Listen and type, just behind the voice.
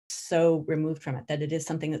so removed from it, that it is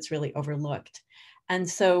something that's really overlooked. And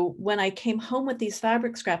so when I came home with these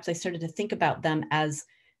fabric scraps, I started to think about them as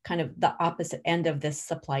kind of the opposite end of this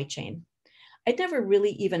supply chain. I'd never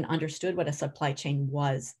really even understood what a supply chain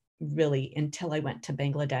was really until I went to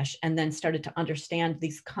Bangladesh and then started to understand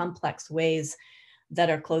these complex ways that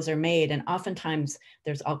our clothes are made. And oftentimes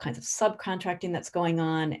there's all kinds of subcontracting that's going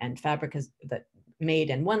on, and fabric is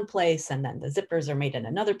made in one place and then the zippers are made in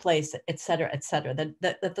another place, et cetera, et cetera.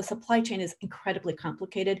 That the supply chain is incredibly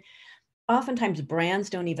complicated. Oftentimes brands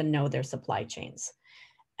don't even know their supply chains,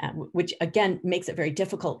 which again makes it very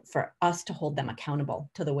difficult for us to hold them accountable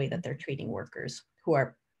to the way that they're treating workers who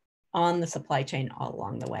are on the supply chain all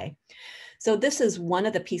along the way. So this is one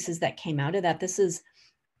of the pieces that came out of that. This is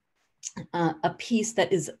a piece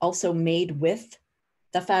that is also made with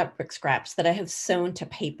the fabric scraps that I have sewn to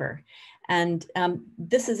paper. And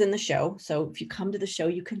this is in the show. So if you come to the show,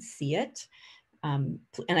 you can see it. And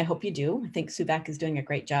I hope you do. I think SooVAC is doing a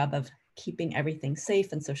great job of keeping everything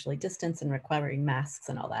safe and socially distanced and requiring masks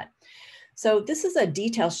and all that. So this is a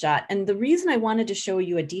detail shot. And the reason I wanted to show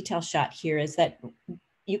you a detail shot here is that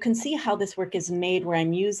you can see how this work is made, where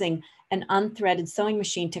I'm using an unthreaded sewing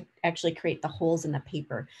machine to actually create the holes in the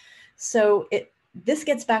paper. So this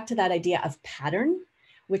gets back to that idea of pattern,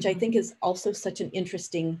 which I think is also such an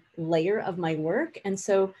interesting layer of my work. And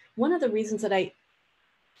so one of the reasons that I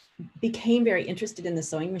became very interested in the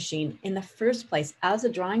sewing machine in the first place as a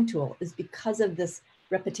drawing tool is because of this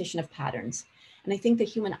repetition of patterns. And I think the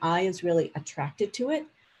human eye is really attracted to it.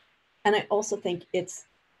 And I also think it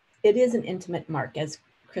is an intimate mark, as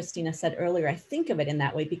Christina said earlier. I think of it in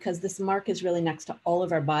that way because this mark is really next to all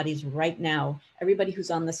of our bodies right now. Everybody who's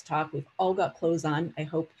on this talk, we've all got clothes on, I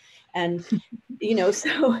hope. And, you know,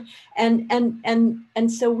 so, and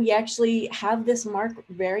so we actually have this mark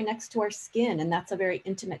very next to our skin, and that's a very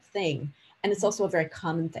intimate thing. And it's also a very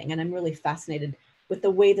common thing. And I'm really fascinated with the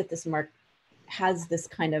way that this mark has this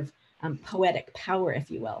kind of poetic power, if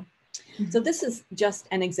you will. So this is just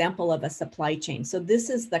an example of a supply chain. So this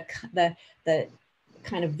is the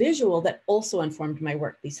kind of visual that also informed my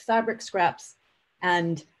work, these fabric scraps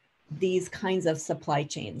and these kinds of supply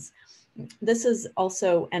chains. This is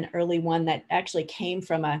also an early one that actually came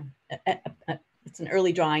from it's an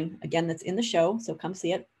early drawing, again, that's in the show, so come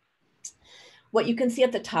see it. What you can see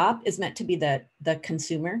at the top is meant to be the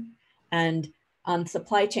consumer, and on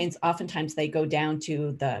supply chains, oftentimes they go down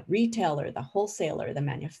to the retailer, the wholesaler, the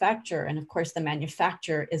manufacturer, and of course the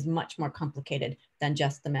manufacturer is much more complicated than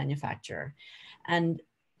just the manufacturer. And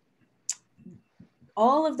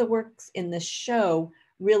all of the works in this show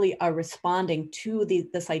really are responding to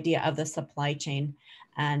this idea of the supply chain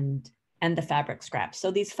and the fabric scraps.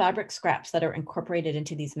 So these fabric scraps that are incorporated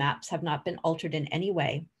into these maps have not been altered in any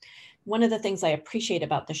way. One of the things I appreciate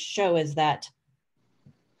about the show is that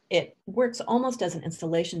it works almost as an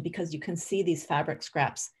installation because you can see these fabric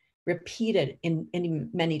scraps repeated in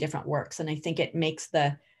many different works. And I think it makes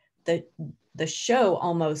the show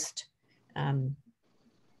almost,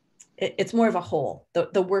 it's more of a whole.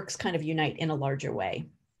 The works kind of unite in a larger way.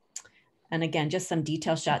 And again, just some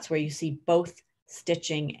detail shots where you see both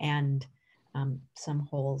stitching and some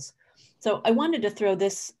holes. So I wanted to throw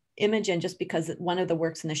this image in just because one of the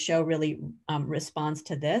works in the show really responds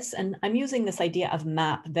to this. And I'm using this idea of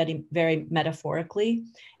map very, very metaphorically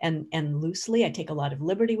and loosely. I take a lot of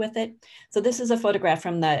liberty with it. So this is a photograph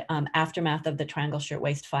from the aftermath of the Triangle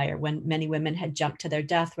Shirtwaist Fire, when many women had jumped to their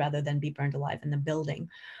death rather than be burned alive in the building.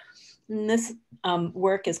 And this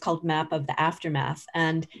work is called Map of the Aftermath.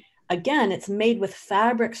 And again, it's made with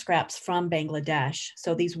fabric scraps from Bangladesh.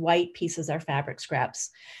 So these white pieces are fabric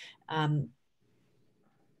scraps.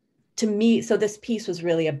 To me, so this piece was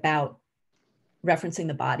really about referencing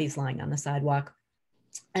the bodies lying on the sidewalk.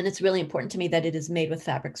 And it's really important to me that it is made with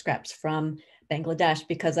fabric scraps from Bangladesh,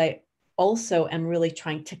 because I also am really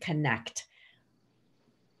trying to connect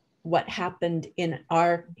what happened in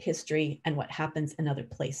our history and what happens in other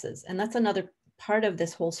places. And that's another part of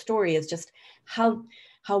this whole story, is just how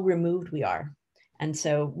removed we are. And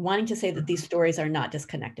so wanting to say that these stories are not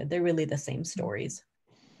disconnected, they're really the same stories.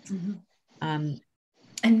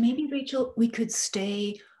 And maybe, Rachel, we could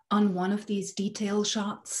stay on one of these detail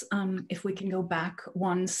shots, if we can go back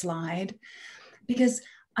one slide, because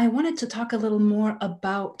I wanted to talk a little more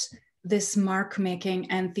about this mark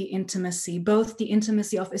making and the intimacy, both the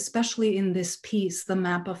intimacy of, especially in this piece, the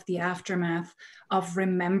map of the aftermath, of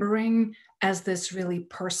remembering as this really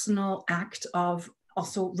personal act of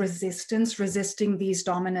also resisting these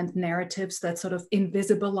dominant narratives that sort of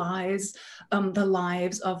invisibilize the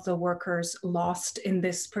lives of the workers lost in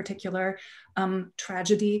this particular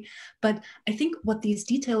tragedy. But I think what these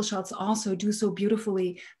detail shots also do so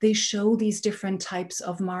beautifully, they show these different types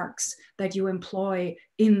of marks that you employ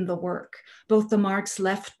in the work, both the marks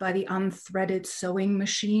left by the unthreaded sewing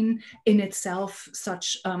machine in itself,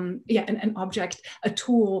 such an object, a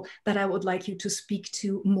tool that I would like you to speak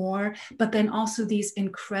to more, but then also these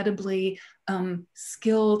incredibly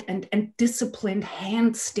skilled and disciplined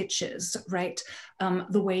hand stitches, right?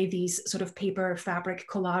 The way these sort of paper fabric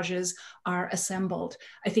collages are assembled.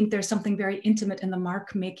 I think there's something very intimate in the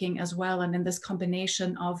mark making as well, and in this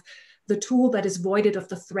combination of the tool that is voided of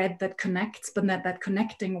the thread that connects, but that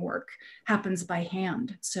connecting work happens by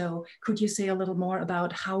hand. So could you say a little more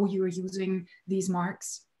about how you're using these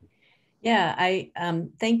marks? Yeah, I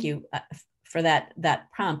thank you for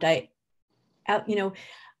that prompt.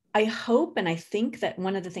 I hope and I think that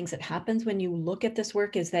one of the things that happens when you look at this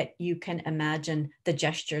work is that you can imagine the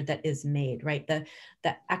gesture that is made, right? The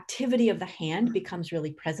activity of the hand becomes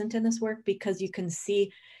really present in this work because you can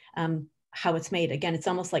see how it's made. Again, it's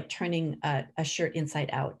almost like turning a shirt inside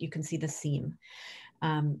out. You can see the seam.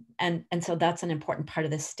 And so that's an important part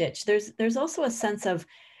of this stitch. There's also a sense of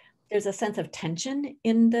tension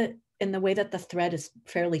in the way that the thread is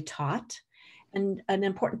fairly taut. And an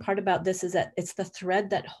important part about this is that it's the thread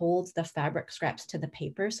that holds the fabric scraps to the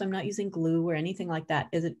paper. So I'm not using glue or anything like that.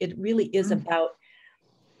 It really is about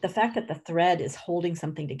the fact that the thread is holding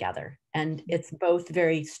something together, and it's both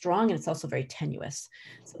very strong and it's also very tenuous.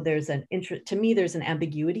 So there's to me, there's an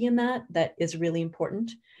ambiguity in that is really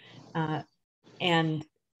important. And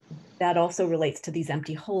that also relates to these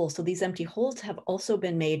empty holes. So these empty holes have also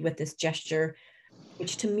been made with this gesture,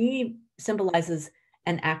 which to me symbolizes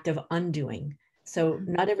an act of undoing. So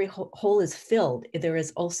not every hole is filled. There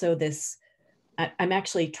is also this, I'm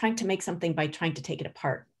actually trying to make something by trying to take it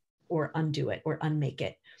apart or undo it or unmake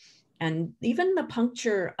it. And even the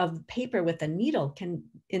puncture of paper with a needle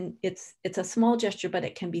it's a small gesture, but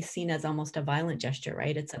it can be seen as almost a violent gesture,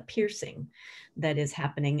 right? It's a piercing that is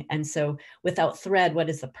happening. And so without thread, what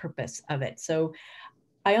is the purpose of it? So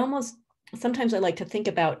sometimes I like to think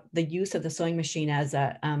about the use of the sewing machine as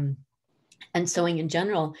and sewing in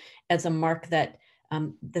general as a mark that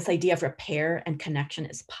this idea of repair and connection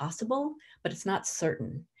is possible, but it's not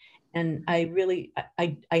certain. And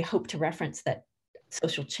I hope to reference that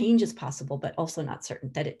social change is possible, but also not certain,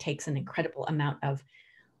 that it takes an incredible amount of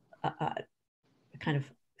kind of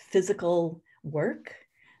physical work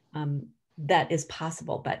that is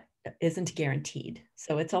possible, but isn't guaranteed.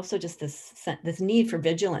 So it's also just this need for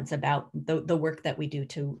vigilance about the work that we do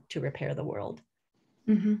to repair the world.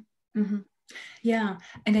 Mm-hmm. Mm-hmm. Yeah.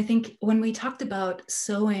 And I think when we talked about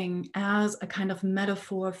sewing as a kind of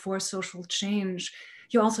metaphor for social change,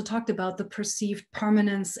 you also talked about the perceived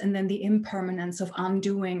permanence and then the impermanence of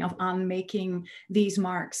undoing, of unmaking these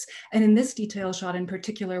marks. And in this detail shot in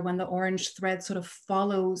particular, when the orange thread sort of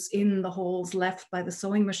follows in the holes left by the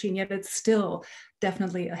sewing machine, yet it's still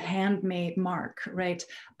definitely a handmade mark, right?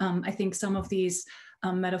 I think some of these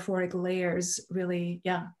metaphoric layers really,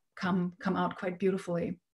 come out quite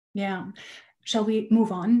beautifully. Yeah. Shall we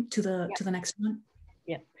move on to the next one?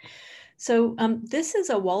 Yeah. So this is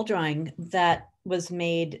a wall drawing that was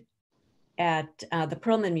made at the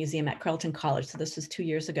Perelman Museum at Carleton College. So this was 2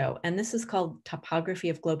 years ago. And this is called Topography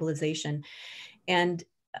of Globalization. And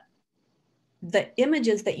the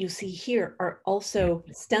images that you see here are also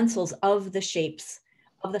stencils of the shapes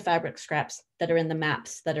of the fabric scraps that are in the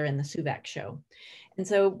maps that are in the SooVAC show. And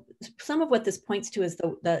so some of what this points to is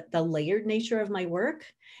the layered nature of my work,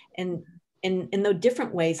 and in the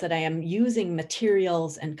different ways that I am using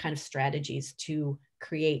materials and kind of strategies to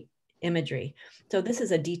create imagery. So this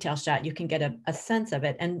is a detail shot. You can get a sense of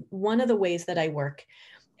it. And one of the ways that I work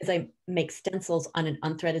is I make stencils on an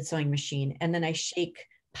unthreaded sewing machine, and then I shake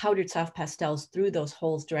powdered soft pastels through those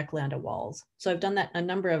holes directly onto walls. So I've done that in a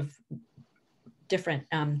number of different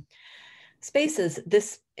spaces.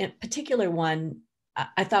 This particular one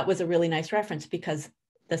I thought was a really nice reference because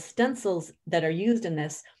the stencils that are used in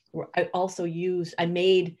this I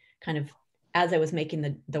made kind of as I was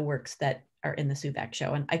making the works that are in the SooVAC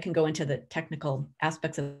show. And I can go into the technical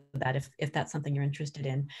aspects of that if that's something you're interested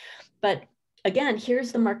in. But again,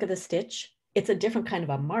 here's the mark of the stitch. It's a different kind of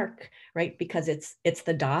a mark, right? Because it's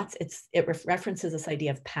the dots. It references this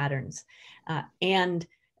idea of patterns.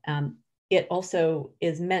 It also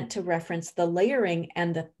is meant to reference the layering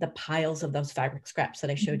and the piles of those fabric scraps that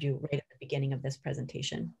I showed you right at the beginning of this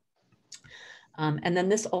presentation. And then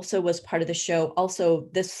this also was part of the show. Also,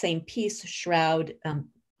 this same piece, Shroud,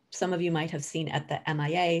 some of you might have seen at the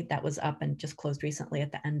MIA that was up and just closed recently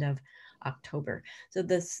at the end of October. So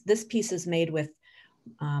this piece is made with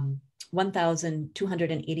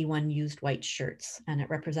 1,281 used white shirts, and it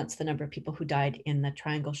represents the number of people who died in the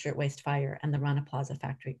Triangle Shirtwaist Fire and the Rana Plaza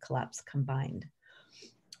factory collapse combined.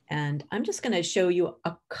 And I'm just going to show you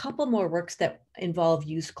a couple more works that involve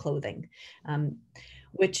used clothing,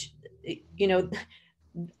 which, you know,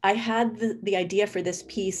 I had the idea for this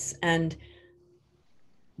piece, and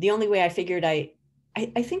the only way I figured I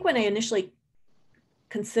think when I initially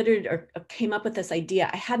considered or came up with this idea,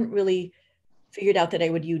 I hadn't really figured out that I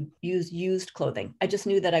would use used clothing. I just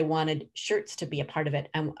knew that I wanted shirts to be a part of it,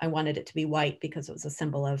 and I wanted it to be white because it was a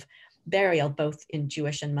symbol of burial, both in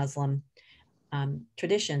Jewish and Muslim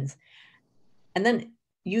traditions. And then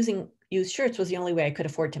using used shirts was the only way I could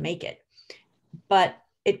afford to make it. But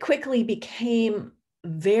it quickly became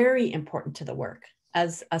very important to the work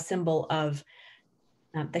as a symbol of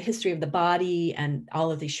the history of the body, and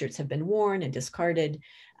all of these shirts have been worn and discarded,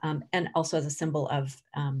 and also as a symbol of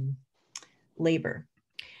labor.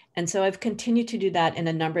 And so I've continued to do that in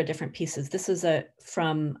a number of different pieces. This is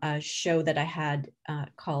from a show that I had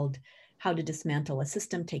called How to Dismantle a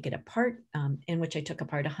System, Take It Apart, in which I took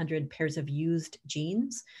apart 100 pairs of used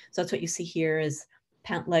jeans. So that's what you see here is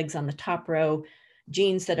pant legs on the top row,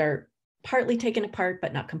 jeans that are partly taken apart,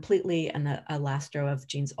 but not completely, and a last row of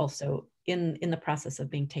jeans also in the process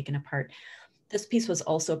of being taken apart. This piece was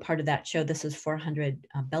also part of that show. This is 400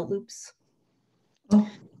 belt loops. Oh.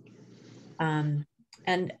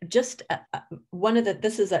 And just one of the,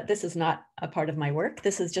 this is not a part of my work.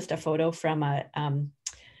 This is just a photo from a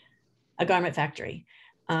garment factory.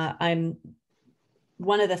 One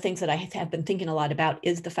of the things that I have been thinking a lot about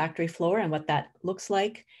is the factory floor and what that looks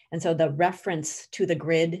like. And so the reference to the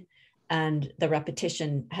grid and the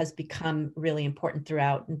repetition has become really important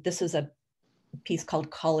throughout. And this is a piece called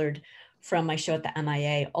Collared from my show at the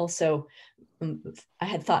MIA. Also, I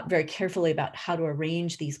had thought very carefully about how to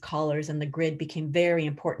arrange these collars, and the grid became very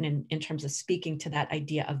important in terms of speaking to that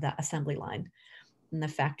idea of the assembly line and the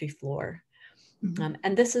factory floor. Mm-hmm.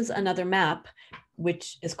 And this is another map,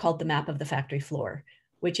 which is called the map of the factory floor,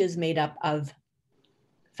 which is made up of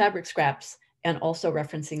fabric scraps and also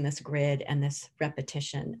referencing this grid and this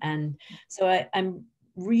repetition. And so I'm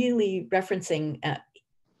really referencing,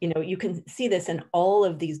 you know, you can see this in all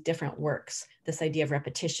of these different works, this idea of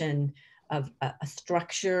repetition, of a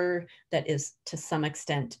structure that is to some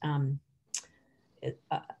extent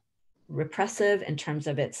repressive in terms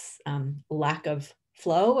of its lack of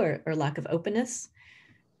flow or lack of openness.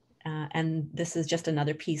 And this is just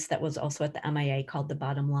another piece that was also at the MIA called The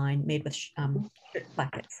Bottom Line, made with shirt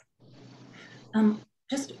plackets.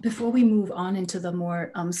 Just before we move on into the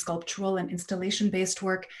more sculptural and installation-based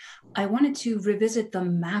work, I wanted to revisit the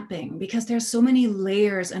mapping, because there's so many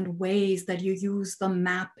layers and ways that you use the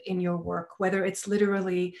map in your work, whether it's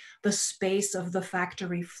literally the space of the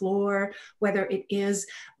factory floor, whether it is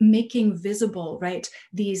making visible, right,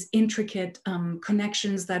 these intricate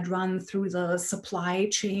connections that run through the supply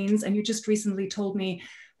chains. And you just recently told me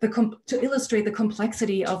to illustrate the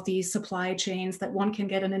complexity of these supply chains, that one can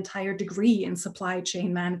get an entire degree in supply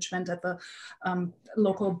chain management at the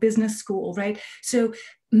local business school, right? So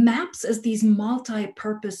maps as these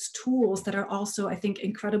multi-purpose tools that are also, I think,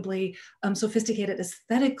 incredibly sophisticated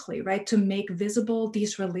aesthetically, right? To make visible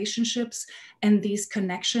these relationships and these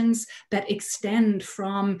connections that extend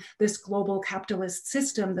from this global capitalist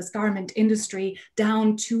system, this garment industry,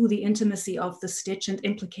 down to the intimacy of the stitch and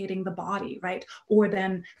implicating the body, right? Or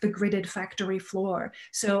then the gridded factory floor.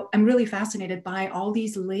 So I'm really fascinated by all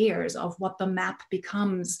these layers of what the map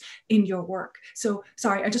becomes in your work. So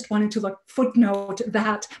sorry, I just wanted to footnote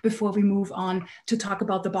that before we move on to talk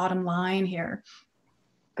about the bottom line here.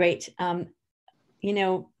 Great. You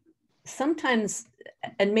know, sometimes,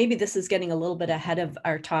 and maybe this is getting a little bit ahead of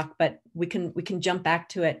our talk, but we can jump back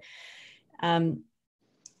to it.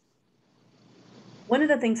 One of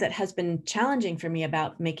the things that has been challenging for me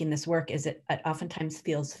about making this work is it oftentimes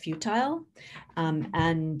feels futile.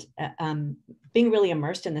 And being really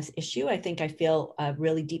immersed in this issue, I think I feel a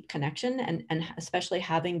really deep connection, and especially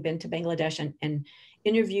having been to Bangladesh and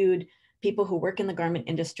interviewed people who work in the garment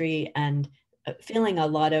industry, and feeling a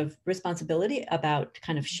lot of responsibility about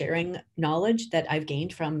kind of sharing knowledge that I've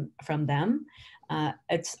gained from them.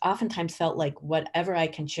 It's oftentimes felt like whatever I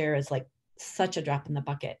can share is like such a drop in the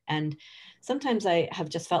bucket. And sometimes I have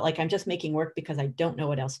just felt like I'm just making work because I don't know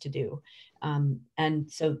what else to do.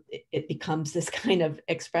 And so it becomes this kind of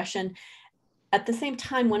expression. At the same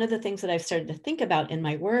time, one of the things that I've started to think about in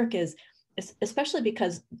my work is, especially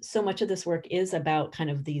because so much of this work is about kind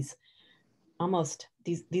of these almost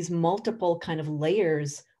these multiple kind of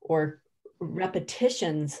layers or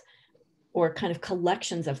repetitions or kind of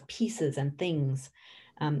collections of pieces and things.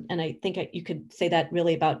 and I think you could say that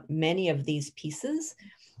really about many of these pieces,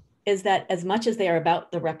 is that as much as they are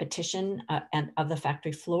about the repetition and of the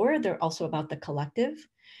factory floor, they're also about the collective,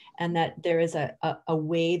 and that there is a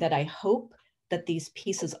way that I hope that these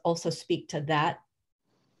pieces also speak to that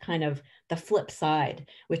kind of the flip side,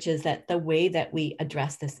 which is that the way that we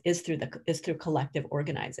address this is through collective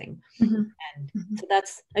organizing. Mm-hmm. And so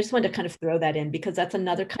I just wanted to kind of throw that in, because that's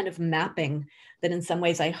another kind of mapping that in some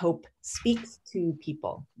ways I hope speaks to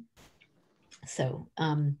people. So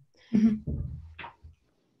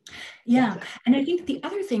yeah, and I think the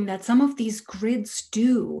other thing that some of these grids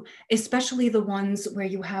do, especially the ones where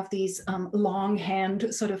you have these long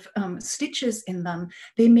hand sort of stitches in them,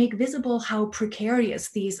 they make visible how precarious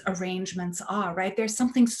these arrangements are, right? There's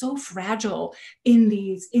something so fragile in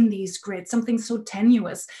these grids, something so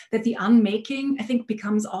tenuous, that the unmaking, I think,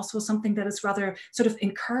 becomes also something that is rather sort of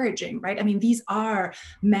encouraging, right? I mean, these are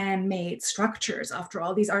man-made structures, after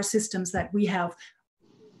all. These are systems that we have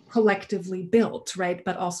collectively built, right?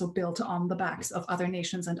 But also built on the backs of other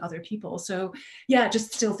nations and other people. So yeah,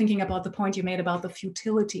 just still thinking about the point you made about the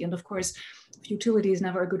futility. And of course, futility is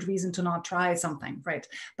never a good reason to not try something, right?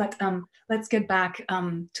 But let's get back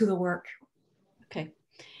to the work. Okay.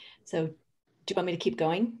 So do you want me to keep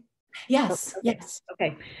going? Yes, okay. yes.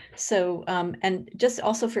 Okay. So, and just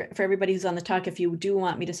also for everybody who's on the talk, if you do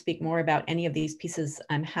want me to speak more about any of these pieces,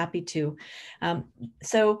 I'm happy to.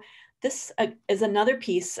 So this is another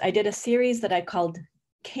piece. I did a series that I called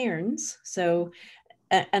Cairns. So,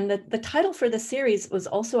 and the title for the series was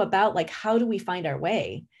also about, like, how do we find our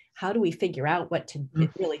way? How do we figure out what to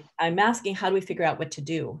really, I'm asking, how do we figure out what to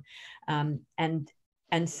do? And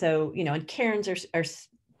so, you know, and cairns are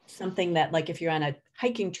something that, like, if you're on a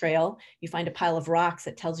hiking trail, you find a pile of rocks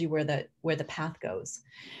that tells you where the path goes.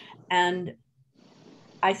 And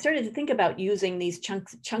I started to think about using these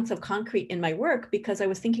chunks of concrete in my work, because I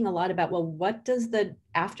was thinking a lot about, well, what does the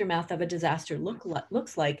aftermath of a disaster looks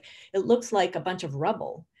like? It looks like a bunch of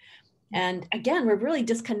rubble. And again, we're really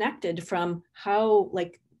disconnected from how,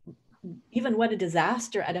 like, even what a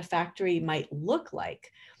disaster at a factory might look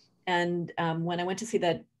like. And when I went to see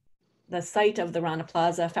the site of the Rana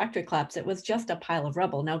Plaza factory collapse, it was just a pile of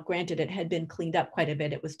rubble. Now, granted, it had been cleaned up quite a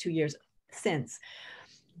bit. It was 2 years since.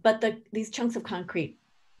 But these chunks of concrete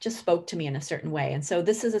just spoke to me in a certain way. And so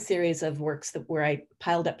this is a series of works where I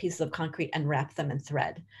piled up pieces of concrete and wrapped them in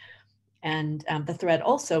thread. And the thread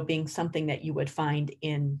also being something that you would find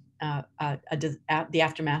in the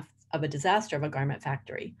aftermath of a disaster of a garment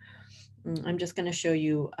factory. I'm just going to show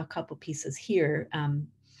you a couple pieces here. And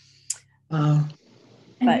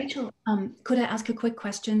Rachel, could I ask a quick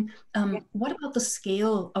question? What about the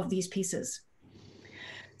scale of these pieces?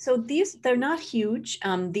 So they're not huge.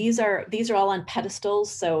 These are all on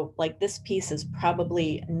pedestals. So, like, this piece is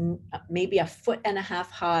probably maybe 1.5 feet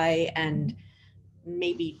high and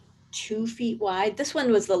maybe 2 feet wide. This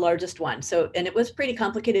one was the largest one. So, and it was pretty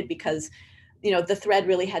complicated because, you know, the thread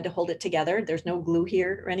really had to hold it together. There's no glue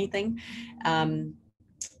here or anything. And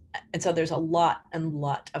so there's a lot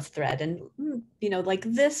of thread. And, you know, like,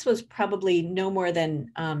 this was probably no more than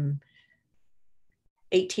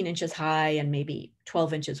 18 inches high and maybe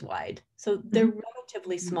 12 inches wide. So they're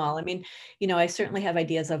relatively small. I mean, you know, I certainly have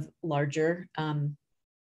ideas of larger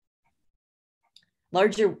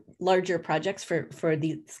projects for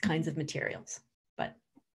these kinds of materials, but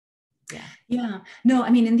yeah. Yeah, no, I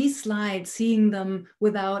mean, in these slides, seeing them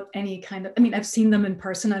without any kind of, I mean, I've seen them in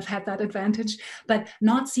person, I've had that advantage, but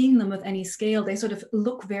not seeing them with any scale, they sort of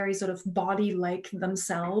look very sort of body-like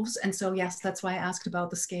themselves. And so, yes, that's why I asked about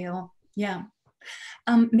the scale. Yeah.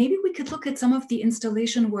 Maybe we could look at some of the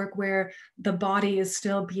installation work where the body is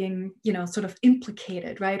still being, you know, sort of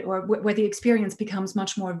implicated, right? Or where the experience becomes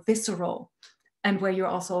much more visceral and where you're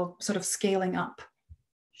also sort of scaling up.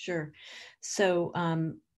 Sure. So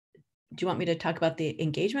do you want me to talk about the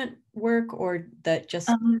engagement work, or that just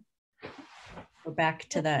go back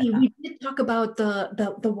to that? We did talk about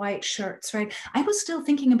the white shirts, right? I was still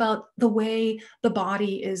thinking about the way the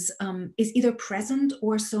body is either present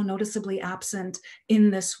or so noticeably absent in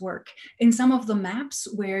this work. In some of the maps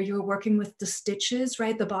where you're working with the stitches,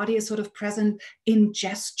 right, the body is sort of present in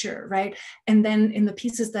gesture, right? And then in the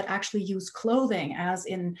pieces that actually use clothing, as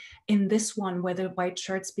in this one, where the white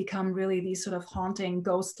shirts become really these sort of haunting,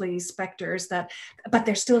 ghostly specters but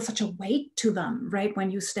there's still such a weight to them, right, when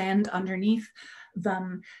you stand underneath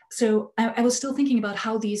them. So I was still thinking about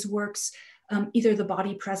how these works, either the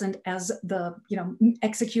body present as the, you know,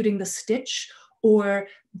 executing the stitch, or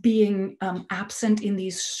being absent in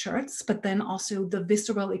these shirts, but then also the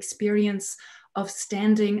visceral experience of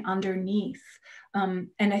standing underneath. And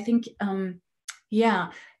I think, yeah,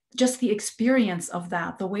 just the experience of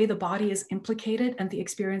that, the way the body is implicated and the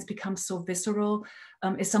experience becomes so visceral,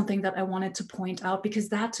 is something that I wanted to point out, because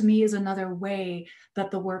that to me is another way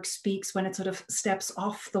that the work speaks when it sort of steps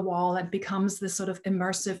off the wall and becomes this sort of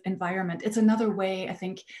immersive environment. It's another way, I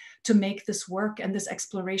think, to make this work and this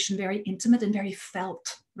exploration very intimate and very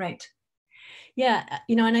felt, right? Yeah,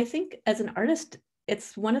 and I think as an artist,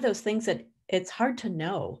 it's one of those things that it's hard to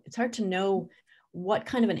know. It's hard to know what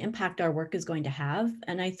kind of an impact our work is going to have.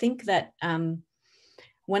 And I think that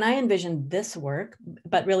when I envisioned this work,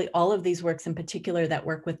 but really all of these works in particular that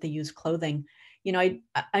work with the used clothing,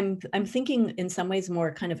 I'm thinking in some ways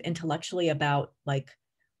more kind of intellectually about like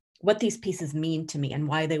what these pieces mean to me and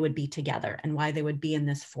why they would be together and why they would be in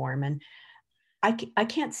this form. And I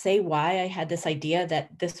can't say why I had this idea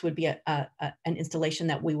that this would be an installation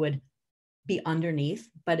that we would be underneath,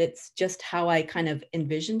 but it's just how I kind of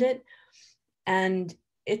envisioned it. And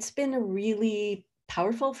it's been really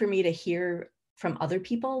powerful for me to hear from other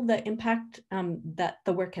people the impact that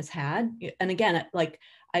the work has had. And again, like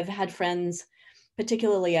I've had friends,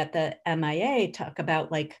 particularly at the MIA, talk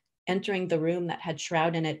about like entering the room that had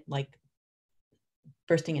Shroud in it, like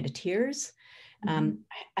bursting into tears. I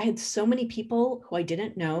had so many people who I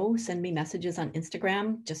didn't know send me messages on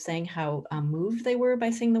Instagram just saying how moved they were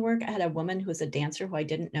by seeing the work. I had a woman who's a dancer who I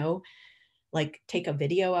didn't know, like take a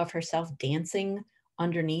video of herself dancing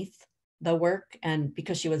underneath the work, and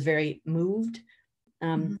because she was very moved.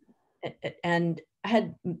 And I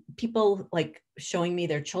had people like showing me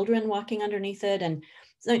their children walking underneath it. And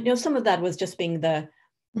so, some of that was just being the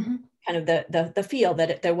kind of the feel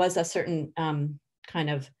that there was a certain kind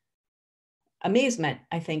of amazement,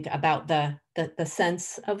 I think, about the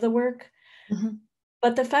sense of the work.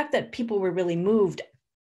 But the fact that people were really moved,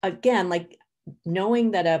 again, like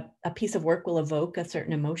knowing that a piece of work will evoke a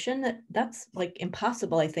certain emotion, that's like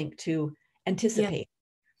impossible, I think, to anticipate.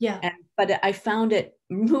 Yeah. But I found it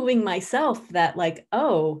moving myself that like,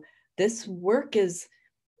 oh, this work is,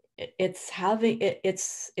 it's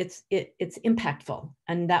impactful.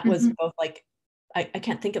 And that was both like, I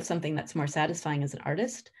can't think of something that's more satisfying as an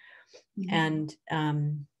artist. And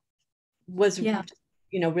was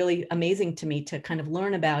really amazing to me to kind of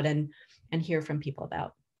learn about and hear from people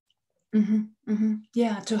about.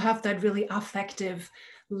 Yeah, to have that really affective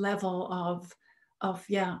level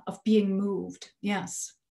of being moved.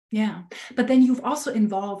 Yes. Yeah. But then you've also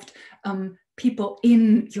involved people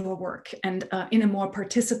in your work and in a more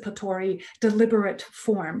participatory, deliberate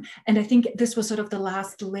form. And I think this was sort of the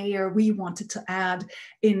last layer we wanted to add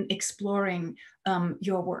in exploring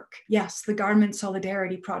your work. Yes, the Garment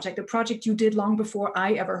Solidarity Project, a project you did long before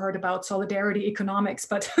I ever heard about solidarity economics,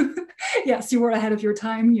 but yes, you were ahead of your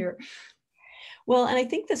time here. Well, and I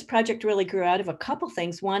think this project really grew out of a couple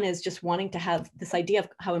things. One is just wanting to have this idea of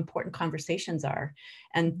how important conversations are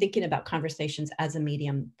and thinking about conversations as a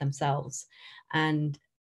medium themselves. And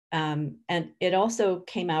it also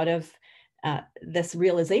came out of this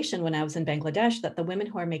realization when I was in Bangladesh that the women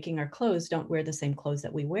who are making our clothes don't wear the same clothes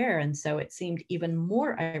that we wear. And so it seemed even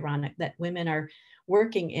more ironic that women are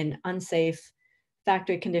working in unsafe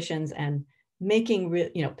factory conditions and making,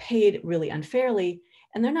 paid really unfairly.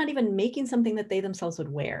 And they're not even making something that they themselves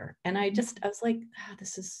would wear. And I was like,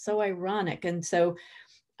 this is so ironic. And so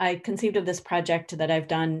I conceived of this project that I've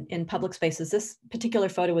done in public spaces. This particular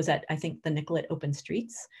photo was at, I think, the Nicollet Open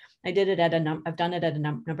Streets. I did it at I've done it at a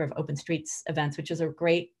number of Open Streets events, which is a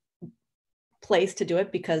great place to do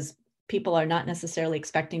it because people are not necessarily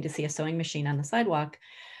expecting to see a sewing machine on the sidewalk.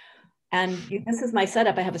 And this is my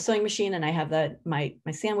setup. I have a sewing machine and I have my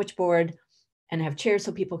sandwich board, and I have chairs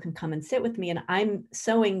so people can come and sit with me. And I'm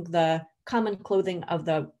sewing the common clothing of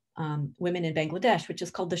the women in Bangladesh, which is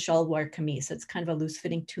called the shalwar kameez. It's kind of a loose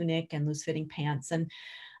fitting tunic and loose fitting pants. And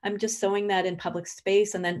I'm just sewing that in public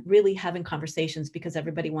space and then really having conversations because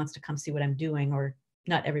everybody wants to come see what I'm doing, or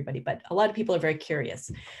not everybody, but a lot of people are very curious.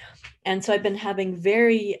 And so I've been having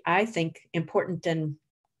very, I think, important and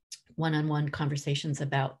one-on-one conversations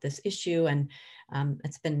about this issue. And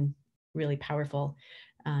it's been really powerful.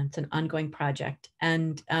 It's an ongoing project.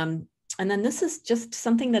 And then this is just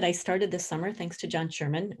something that I started this summer, thanks to John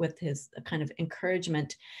Sherman with his kind of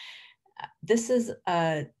encouragement. This is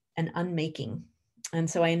an unmaking. And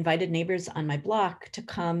so I invited neighbors on my block to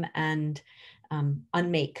come and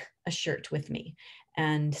unmake a shirt with me.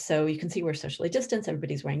 And so you can see we're socially distanced,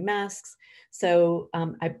 everybody's wearing masks. So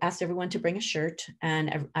I asked everyone to bring a shirt,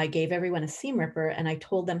 and I gave everyone a seam ripper, and I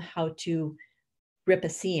told them how to rip a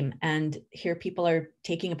seam. And here people are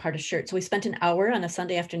taking apart a shirt. So we spent an hour on a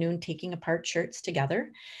Sunday afternoon taking apart shirts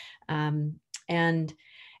together. And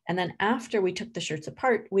then after we took the shirts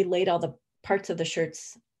apart, we laid all the parts of the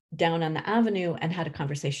shirts down on the avenue and had a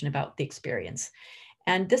conversation about the experience.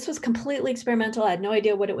 And this was completely experimental. I had no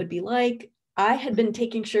idea what it would be like. I had been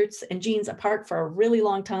taking shirts and jeans apart for a really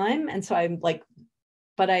long time. And so I'm like,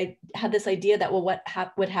 but I had this idea that, well, what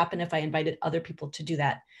would happen if I invited other people to do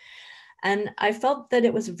that? And I felt that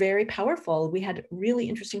it was very powerful. We had really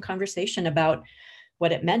interesting conversation about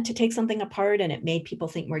what it meant to take something apart, and it made people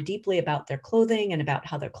think more deeply about their clothing and about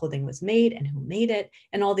how their clothing was made and who made it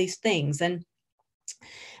and all these things. And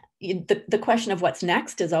the question of what's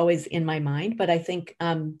next is always in my mind, but I think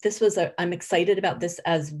I'm excited about this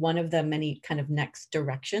as one of the many kind of next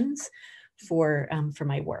directions for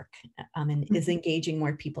my work, and is engaging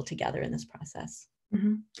more people together in this process.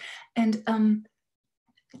 Mm-hmm. And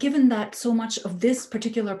given that so much of this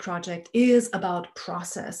particular project is about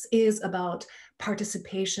process, is about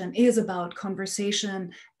participation, is about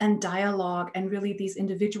conversation and dialogue, and really these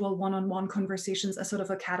individual one-on-one conversations as sort of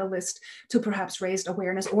a catalyst to perhaps raised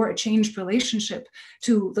awareness or a changed relationship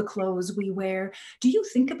to the clothes we wear. Do you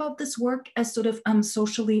think about this work as sort of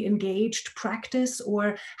socially engaged practice,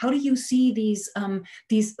 or how do you see these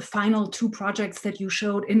final two projects that you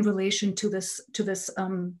showed in relation to this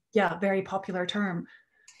very popular term?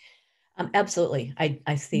 Absolutely.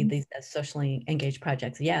 I see these as socially engaged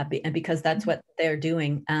projects. Yeah. And because that's what they're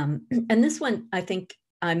doing. And this one, I think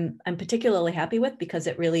I'm particularly happy with, because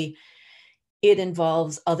it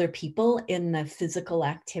involves other people in the physical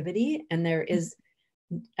activity. And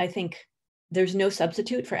I think there's no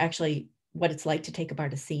substitute for actually what it's like to take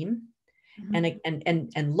apart a seam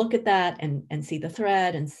and look at that and see the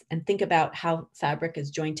thread and think about how fabric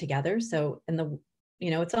is joined together. So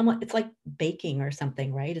it's like baking or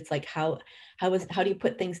something, right? It's like how do you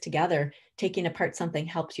put things together? Taking apart something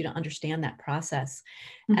helps you to understand that process.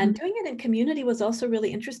 And doing it in community was also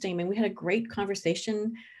really interesting. I mean, we had a great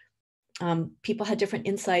conversation. People had different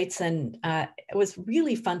insights, and it was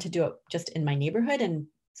really fun to do it just in my neighborhood and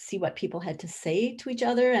see what people had to say to each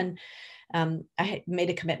other. And I had made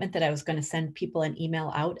a commitment that I was going to send people an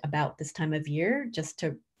email out about this time of year, just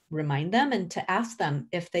to remind them and to ask them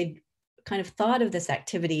if they'd kind of thought of this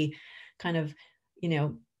activity kind of,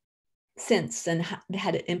 since, and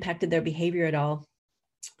had it impacted their behavior at all.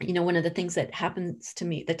 One of the things that happens to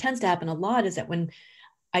me, that tends to happen a lot, is that when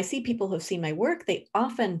I see people who have seen my work, they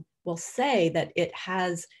often will say that it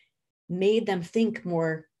has made them think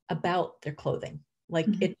more about their clothing. Like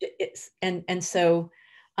and so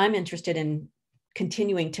I'm interested in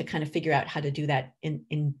continuing to kind of figure out how to do that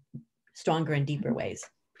in stronger and deeper ways.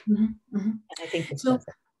 And I think this does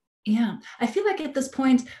it. Yeah, I feel like at this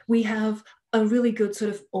point we have a really good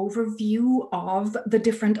sort of overview of the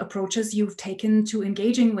different approaches you've taken to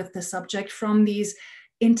engaging with the subject, from these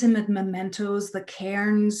intimate mementos, the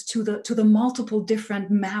cairns, to the multiple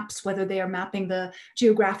different maps, whether they are mapping the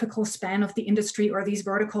geographical span of the industry or these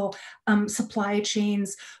vertical supply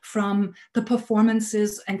chains, from the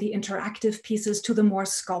performances and the interactive pieces to the more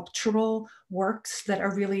sculptural works that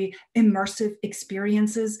are really immersive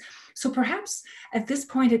experiences. So perhaps at this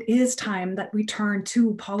point, it is time that we turn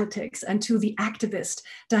to politics and to the activist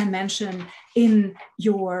dimension in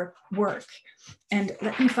your work. And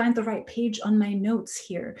let me find the right page on my notes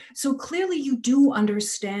here. So clearly you do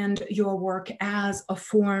understand your work as a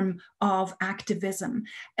form of activism.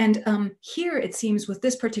 And here it seems with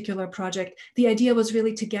this particular project, the idea was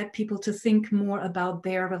really to get people to think more about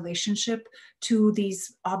their relationship to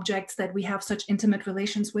these objects that we have such intimate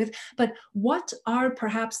relations with. But what are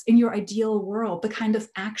perhaps in your ideal world the kind of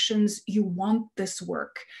actions you want this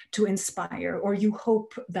work to inspire, or you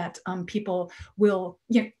hope that people will,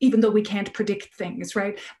 even though we can't predict things,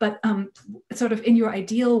 right? But sort of in your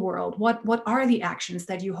ideal world, what are the actions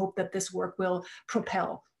that you hope that this work will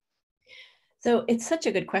propel? So it's such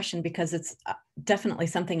a good question, because it's definitely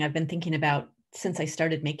something I've been thinking about since I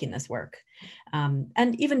started making this work.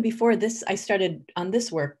 And even before this, I started on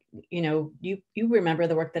this work, you remember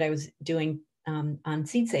the work that I was doing on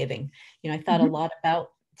seed saving. I thought a lot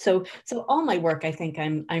about, so all my work, I think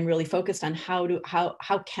I'm really focused on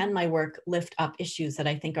how can my work lift up issues that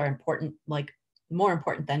I think are important, like more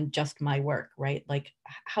important than just my work, right? Like,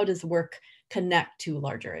 how does work connect to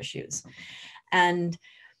larger issues? And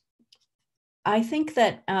I think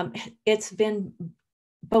that it's been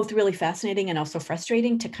both really fascinating and also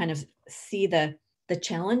frustrating to kind of see the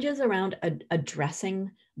challenges around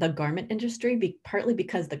addressing the garment industry, partly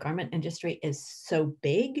because the garment industry is so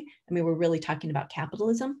big. I mean, we're really talking about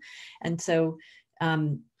capitalism. And so,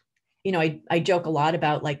 I joke a lot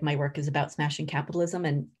about, like, my work is about smashing capitalism,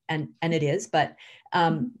 and it is, but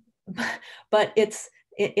it's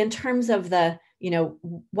in terms of the,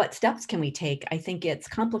 what steps can we take? I think it's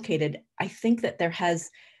complicated. I think that there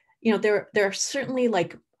are certainly,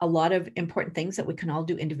 like, a lot of important things that we can all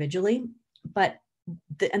do individually, but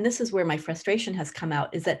and this is where my frustration has come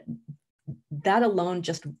out, is that that alone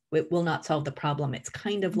just, it will not solve the problem. It's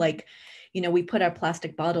kind of like, we put our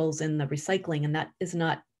plastic bottles in the recycling, and that is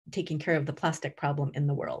not taking care of the plastic problem in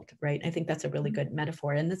the world, right? I think that's a really good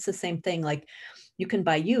metaphor. And it's the same thing, like you can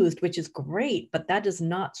buy used, which is great, but that does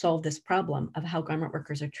not solve this problem of how garment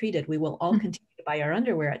workers are treated. We will all continue to buy our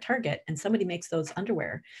underwear at Target, and somebody makes those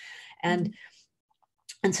underwear. And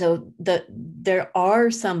so there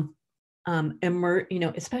are some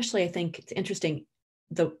especially, I think it's interesting,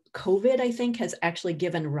 the COVID, I think, has actually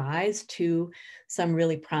given rise to some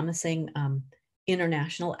really promising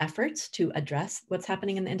international efforts to address what's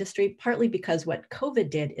happening in the industry, partly because what COVID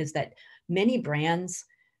did is that many brands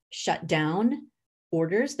shut down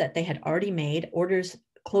orders that they had already made,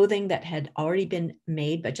 clothing that had already been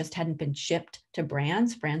made but just hadn't been shipped to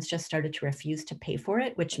brands. Brands just started to refuse to pay for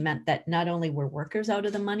it, which meant that not only were workers out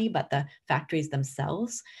of the money, but the factories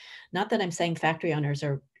themselves. Not that I'm saying factory owners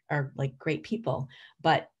are like great people,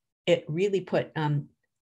 but it really put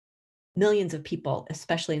millions of people,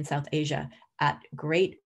 especially in South Asia, at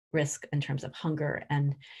great risk in terms of hunger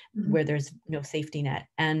and where there's no safety net.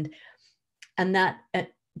 And that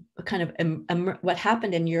kind of what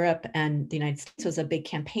happened in Europe and the United States was a big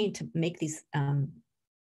campaign to make these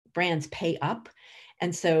brands pay up.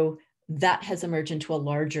 And so that has emerged into a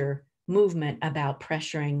larger movement about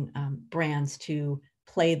pressuring brands to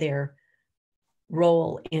play their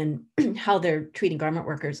role in how they're treating garment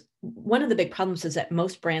workers. One of the big problems is that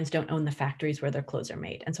most brands don't own the factories where their clothes are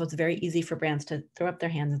made. And so it's very easy for brands to throw up their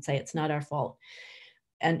hands and say, it's not our fault.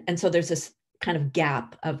 And so there's this kind of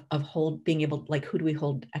gap of being able, like, who do we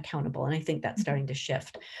hold accountable? And I think that's starting to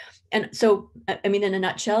shift. And so, I mean, in a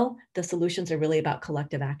nutshell, the solutions are really about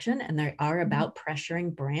collective action, and they are about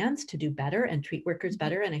pressuring brands to do better and treat workers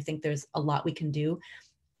better. And I think there's a lot we can do.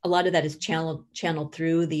 A lot of that is channeled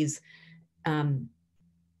through these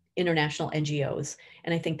international NGOs.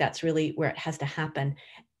 And I think that's really where it has to happen.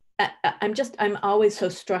 I'm always so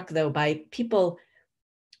struck though by people,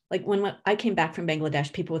 like when I came back from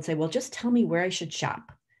Bangladesh, people would say, well, just tell me where I should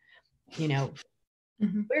shop,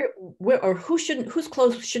 where or whose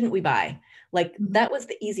clothes shouldn't we buy? Like that was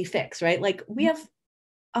the easy fix, right? Like we have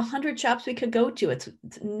 100 shops we could go to. It's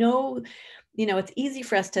easy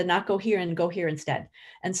for us to not go here and go here instead.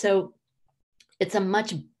 And so it's a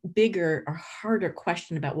much bigger or harder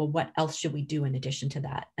question about, well, what else should we do in addition to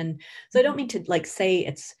that? And so I don't mean to say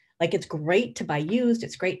it's great to buy used,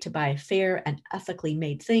 it's great to buy fair and ethically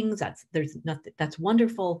made things. That's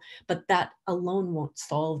wonderful, but that alone won't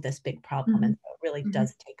solve this big problem. And so it really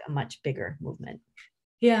does take a much bigger movement.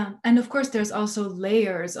 Yeah. And of course, there's also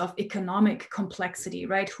layers of economic complexity,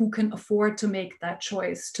 right? Who can afford to make that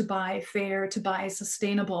choice to buy fair, to buy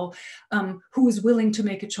sustainable? Who is willing to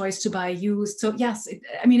make a choice to buy used? So yes,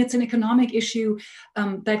 it's an economic issue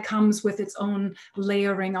that comes with its own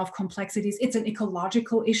layering of complexities. It's an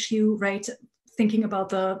ecological issue, right? Thinking about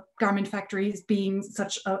the garment factories being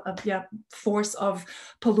such a force of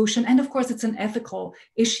pollution. And of course, it's an ethical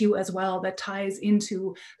issue as well that ties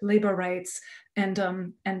into labor rights and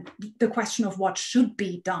the question of what should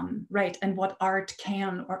be done, right? And what art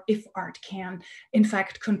can, or if art can, in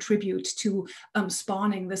fact, contribute to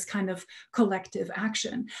spawning this kind of collective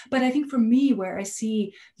action. But I think for me, where I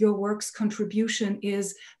see your work's contribution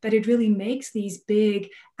is that it really makes these big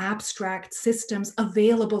abstract systems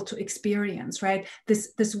available to experience, right?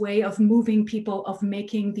 This way of moving people, of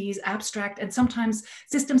making these abstract and sometimes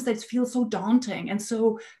systems that feel so daunting and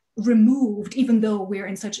so removed, even though we're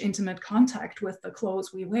in such intimate contact with the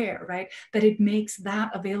clothes we wear, right? That it makes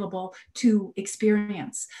that available to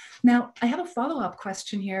experience. Now, I have a follow-up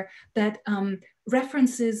question here that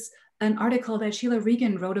references an article that Sheila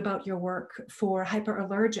Regan wrote about your work for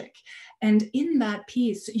Hyperallergic. And in that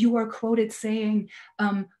piece, you are quoted saying,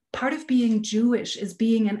 part of being Jewish is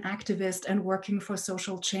being an activist and working for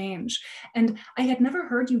social change. And I had never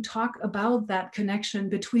heard you talk about that connection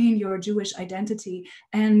between your Jewish identity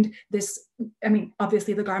and this.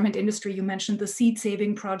 Obviously the garment industry, you mentioned the seed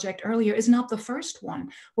saving project earlier, is not the first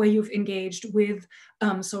one where you've engaged with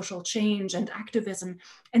social change and activism.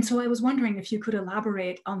 And so I was wondering if you could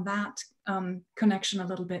elaborate on that connection a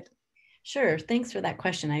little bit. Sure, thanks for that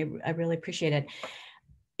question. I really appreciate it.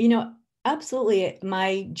 Absolutely.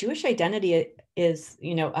 My Jewish identity is,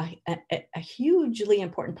 a hugely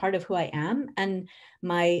important part of who I am. And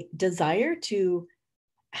my desire to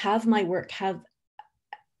have my work have,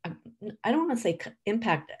 I don't want to say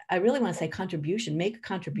impact, I really want to say contribution, make a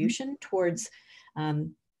contribution towards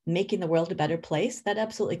making the world a better place. That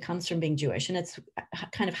absolutely comes from being Jewish. And it's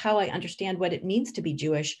kind of how I understand what it means to be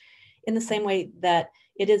Jewish, in the same way that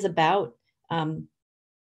it is about kind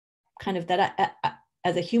of that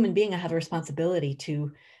as a human being, I have a responsibility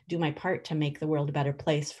to do my part to make the world a better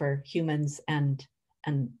place for humans and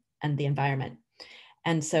the environment.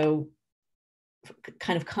 And so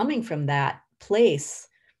kind of coming from that place,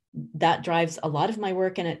 that drives a lot of my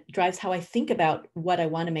work, and it drives how I think about what I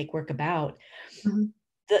want to make work about.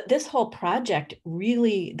 This whole project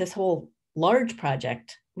really, this whole large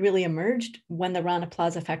project really emerged when the Rana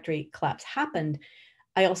Plaza factory collapse happened.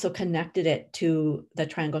 I also connected it to the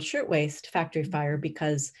Triangle Shirtwaist factory fire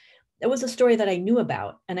because it was a story that I knew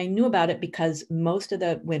about. And I knew about it because most of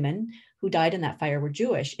the women who died in that fire were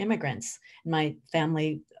Jewish immigrants. My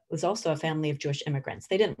family was also a family of Jewish immigrants.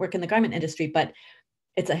 They didn't work in the garment industry, but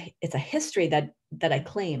it's a history that I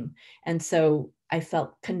claim. And so I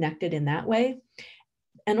felt connected in that way.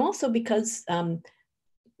 And also because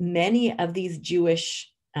many of these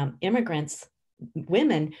Jewish immigrants,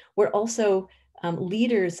 women, were also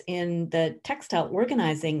leaders in the textile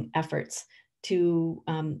organizing efforts to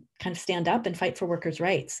kind of stand up and fight for workers'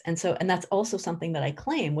 rights. And that's also something that I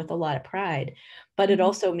claim with a lot of pride. But it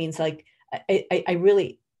also means, like, I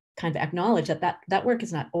really kind of acknowledge that work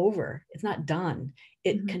is not over. It's not done.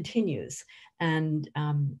 It continues. And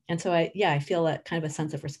so I feel a kind of a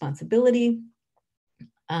sense of responsibility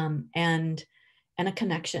and a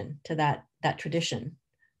connection to that tradition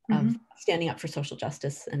of standing up for social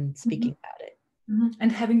justice and speaking about it.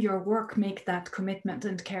 And having your work make that commitment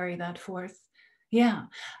and carry that forth. Yeah.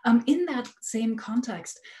 In that same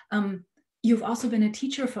context, you've also been a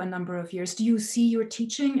teacher for a number of years. Do you see your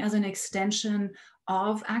teaching as an extension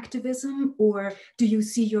of activism, or do you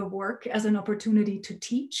see your work as an opportunity to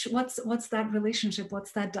teach? What's that relationship?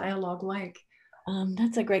 What's that dialogue like?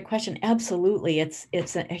 That's a great question. Absolutely. It's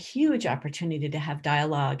a huge opportunity to have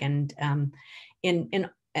dialogue and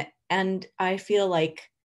and I feel like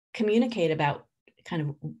communicate about kind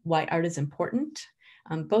of why art is important,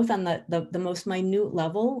 both on the most minute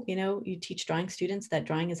level. You teach drawing students that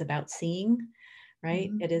drawing is about seeing, right?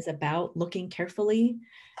 It is about looking carefully,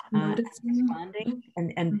 responding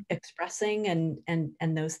and expressing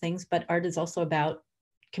and those things. But art is also about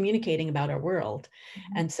communicating about our world.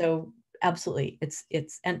 And so absolutely,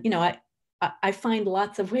 it's and I find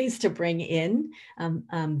lots of ways to bring in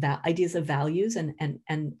ideas of values and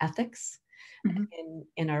ethics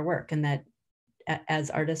in our work, and that as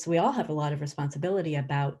artists, we all have a lot of responsibility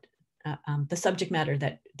about the subject matter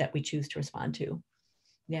that we choose to respond to.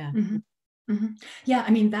 Yeah. Yeah,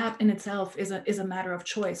 I mean, that in itself is a matter of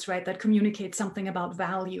choice, right? That communicates something about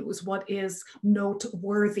values, what is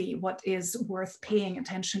noteworthy, what is worth paying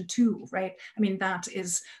attention to, right? I mean, that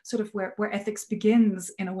is sort of where ethics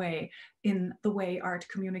begins, in a way, in the way art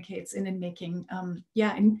communicates, and in making,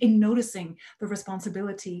 in noticing the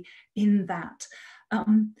responsibility in that.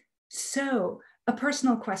 So a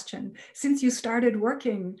personal question: since you started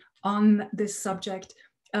working on this subject,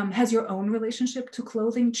 has your own relationship to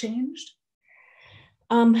clothing changed?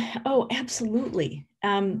 Oh, absolutely.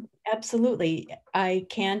 Absolutely. I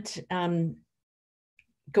can't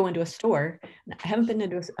go into a store. I haven't been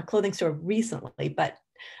into a clothing store recently, but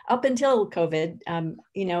up until COVID,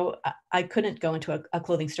 I couldn't go into a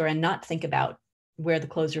clothing store and not think about where the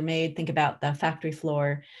clothes are made, think about the factory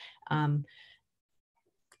floor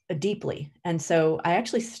deeply. And so I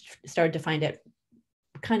actually started to find it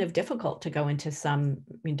kind of difficult to go into some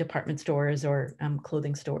department stores or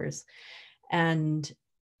clothing stores. And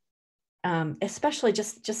especially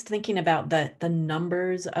just thinking about the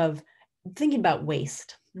numbers of thinking about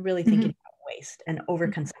waste, really thinking about waste and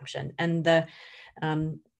overconsumption, and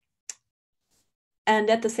and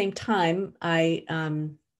at the same time, I've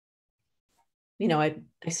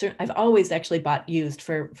always actually bought used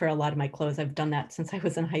for a lot of my clothes. I've done that since I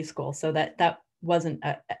was in high school, so that wasn't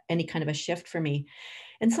any kind of a shift for me.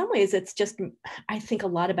 In some ways, it's just, I think a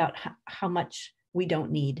lot about how much we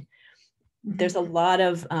don't need. There's a lot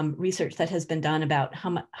of research that has been done about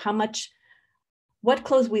what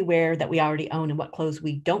clothes we wear that we already own and what clothes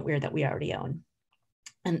we don't wear that we already own.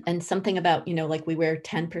 And something about, like we wear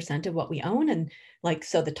 10% of what we own. And like,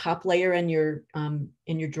 so the top layer in your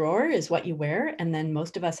drawer is what you wear. And then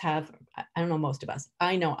most of us have, I don't know, most of us,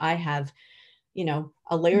 I know I have,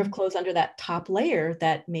 a layer of clothes under that top layer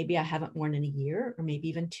that maybe I haven't worn in a year or maybe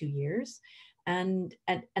even 2 years. And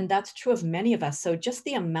that's true of many of us. So just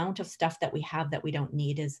the amount of stuff that we have that we don't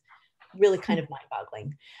need is really kind of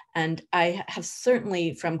mind-boggling. And I have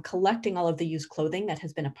certainly, from collecting all of the used clothing that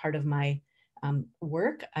has been a part of my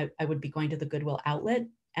work, I would be going to the Goodwill outlet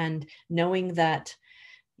and knowing that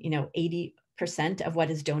 80% of what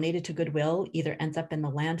is donated to Goodwill either ends up in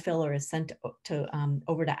the landfill or is sent to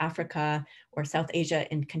over to Africa or South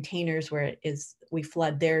Asia in containers where we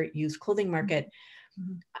flood their used clothing market.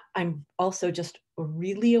 Mm-hmm. I'm also just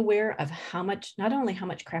really aware of how much, not only how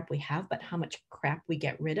much crap we have, but how much crap we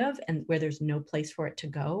get rid of and where there's no place for it to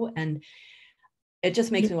go. And it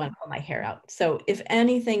just makes me want to pull my hair out. So if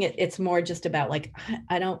anything, it's more just about like,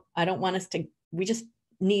 I don't want us to, we just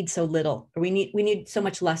need so little, or we need so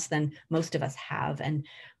much less than most of us have. And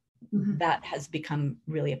mm-hmm. that has become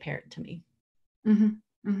really apparent to me.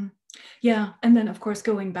 Mm-hmm. Mm-hmm. Yeah. And then of course,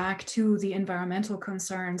 going back to the environmental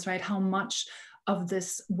concerns, right? How much of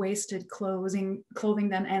this wasted clothing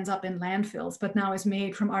then ends up in landfills, but now is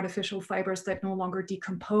made from artificial fibers that no longer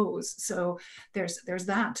decompose. So there's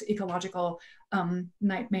that ecological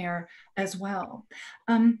nightmare as well.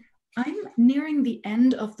 I'm nearing the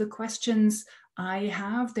end of the questions I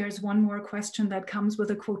have. There's one more question that comes with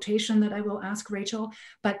a quotation that I will ask Rachel,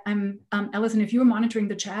 but Alison, if you're monitoring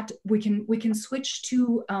the chat, we can switch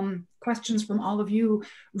to questions from all of you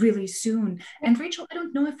really soon. And Rachel, I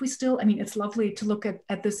don't know if we still, I mean, it's lovely to look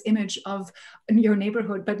at this image of your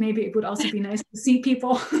neighborhood, but maybe it would also be nice to see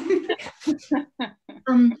people.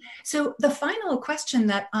 So the final question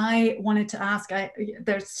that I wanted to ask,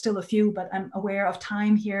 there's still a few, but I'm aware of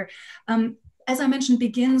time here. As I mentioned,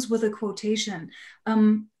 begins with a quotation.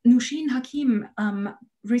 Nushin Hakim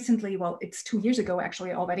recently, well, it's 2 years ago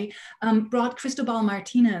actually already, brought Cristobal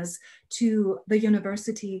Martinez to the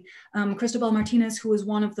university. Cristobal Martinez, who is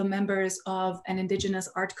one of the members of an indigenous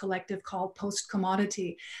art collective called Post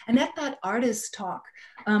Commodity. And at that artist talk,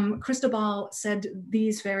 Cristobal said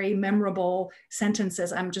these very memorable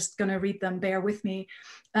sentences. I'm just gonna read them, bear with me.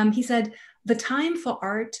 He said, "The time for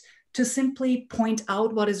art to simply point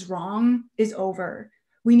out what is wrong is over.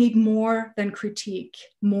 We need more than critique,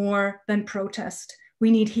 more than protest. We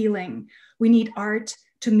need healing. We need art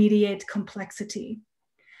to mediate complexity."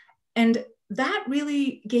 And that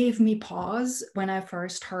really gave me pause when I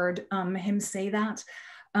first heard him say that.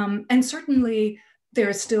 And certainly there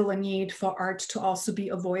is still a need for art to also be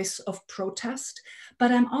a voice of protest.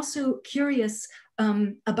 But I'm also curious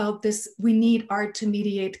about this. We need art to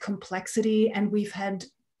mediate complexity, and we've had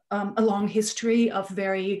a long history of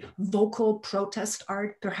very vocal protest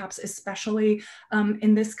art, perhaps especially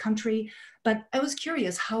in this country. But I was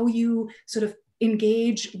curious how you sort of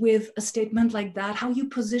engage with a statement like that, how you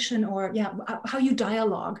position or how you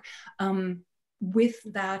dialogue with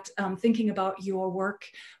that, thinking about your work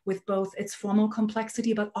with both its formal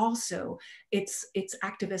complexity, but also its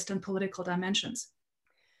activist and political dimensions.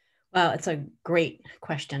 Well, it's a great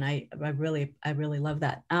question. I really love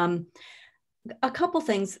that. A couple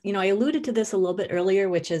things, you know, I alluded to this a little bit earlier,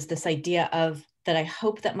 which is this idea of that I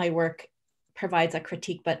hope that my work provides a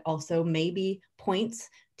critique, but also maybe points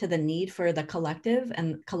to the need for the collective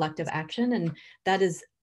and collective action. And that is,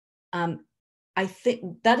 I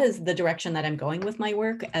think that is the direction that I'm going with my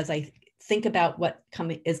work as I think about what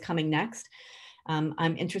is coming next.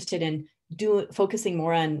 I'm interested in focusing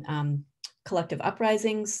more on collective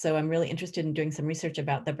uprisings. So I'm really interested in doing some research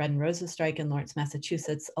about the Bread and Roses strike in Lawrence,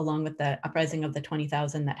 Massachusetts, along with the uprising of the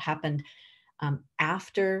 20,000 that happened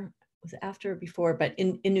after or before, but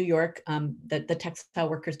in New York, the textile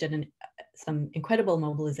workers did some incredible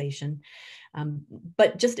mobilization.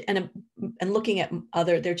 But just, and looking at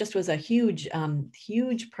there just was a huge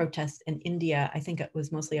protest in India. I think it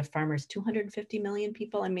was mostly of farmers, 250 million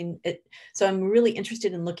people. I mean, so I'm really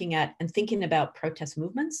interested in looking at and thinking about protest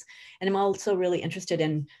movements. And I'm also really interested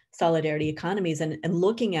in solidarity economies and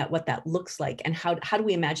looking at what that looks like and how do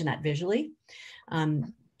we imagine that visually.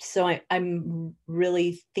 So I'm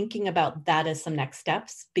really thinking about that as some next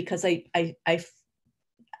steps, because it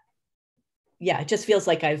just feels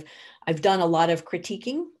like I've done a lot of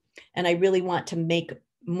critiquing, and I really want to make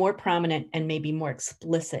more prominent and maybe more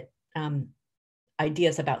explicit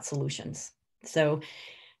ideas about solutions. So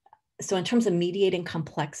in terms of mediating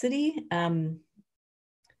complexity, I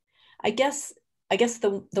guess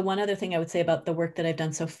the one other thing I would say about the work that I've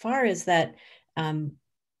done so far is that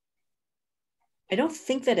I don't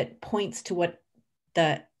think that it points to what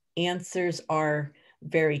the answers are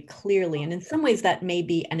very clearly. And in some ways that may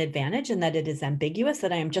be an advantage in that it is ambiguous,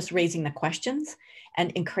 that I am just raising the questions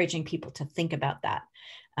and encouraging people to think about that.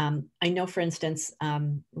 I know, for instance,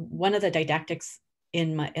 one of the didactics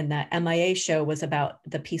in the MIA show was about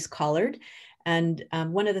the piece Collared. And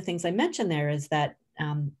one of the things I mentioned there is that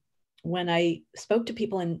when I spoke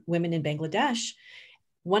to women in Bangladesh,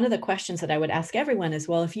 one of the questions that I would ask everyone is,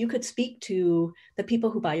 well, if you could speak to the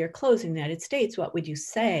people who buy your clothes in the United States, what would you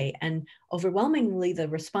say? And overwhelmingly, the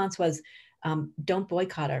response was, don't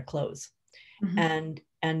boycott our clothes. Mm-hmm.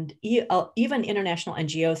 even international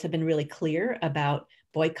NGOs have been really clear about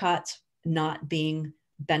boycotts not being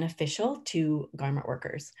beneficial to garment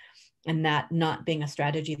workers, and that not being a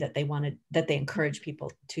strategy that they encourage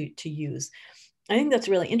people to use. I think that's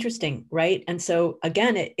really interesting, right? And so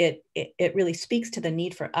again, it really speaks to the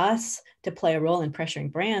need for us to play a role in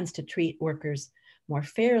pressuring brands to treat workers more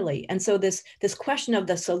fairly. And so this question of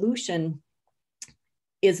the solution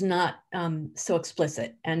is not so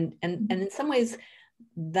explicit, and in some ways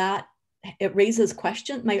that it raises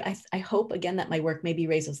questions. I hope again that my work maybe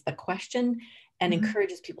raises the question and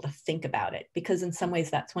encourages people to think about it, because in some ways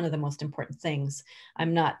that's one of the most important things.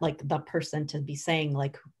 I'm not like the person to be saying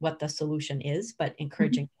like what the solution is, but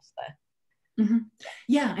encouraging just the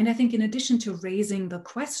Yeah, and I think in addition to raising the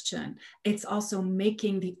question, it's also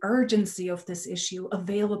making the urgency of this issue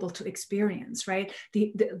available to experience, right?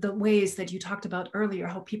 The ways that you talked about earlier,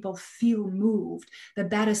 how people feel moved,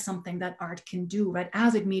 that is something that art can do, right?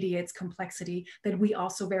 As it mediates complexity, that we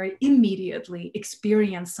also very immediately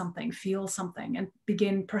experience something, feel something, and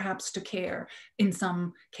begin perhaps to care in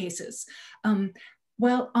some cases.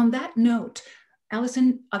 Well, on that note,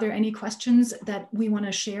 Allison, are there any questions that we want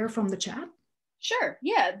to share from the chat? Sure,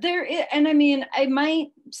 yeah, there is, and I mean,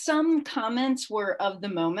 some comments were of the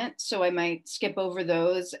moment, so I might skip over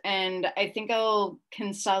those, and I think I'll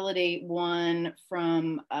consolidate one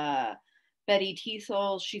from Betty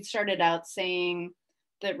Teasel. She started out saying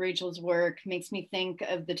that Rachel's work makes me think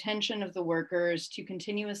of the tension of the workers to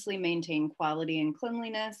continuously maintain quality and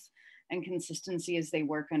cleanliness and consistency as they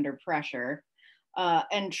work under pressure.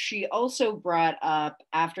 And she also brought up,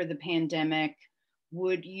 after the pandemic,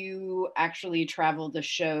 would you actually travel to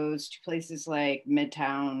shows to places like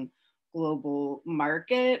Midtown Global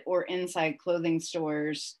Market or inside clothing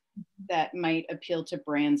stores that might appeal to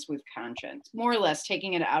brands with conscience? More or less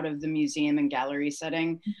taking it out of the museum and gallery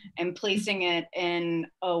setting and placing it in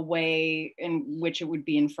a way in which it would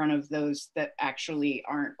be in front of those that actually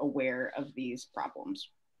aren't aware of these problems.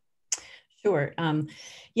 Sure.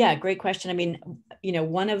 Yeah, great question. I mean,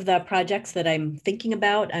 one of the projects that I'm thinking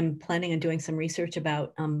about, I'm planning on doing some research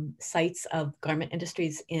about sites of garment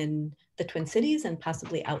industries in the Twin Cities and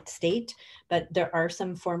possibly outstate, but there are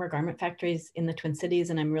some former garment factories in the Twin Cities,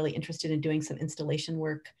 and I'm really interested in doing some installation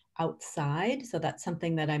work outside. So that's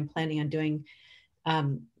something that I'm planning on doing,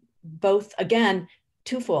 both, again,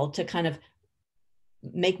 twofold, to kind of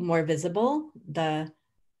make more visible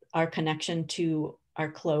our connection to our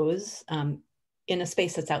clothes in a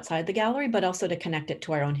space that's outside the gallery, but also to connect it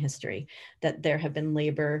to our own history, that there have been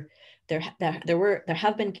labor, there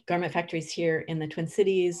have been garment factories here in the Twin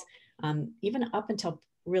Cities, even up until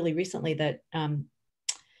really recently, that the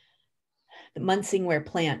Munsingwear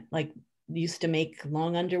plant used to make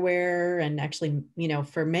long underwear, and actually,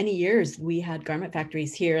 for many years we had garment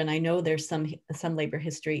factories here, and I know there's some labor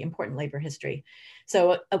history, important labor history.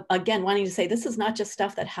 So again, wanting to say this is not just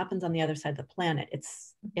stuff that happens on the other side of the planet.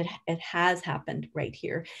 It has happened right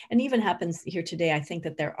here, and even happens here today. I think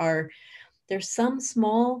that there's some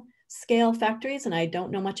small scale factories, and I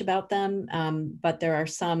don't know much about them, but there are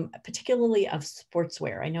some, particularly of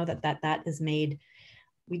sportswear. I know that is made.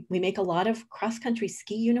 We make a lot of cross-country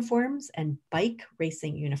ski uniforms and bike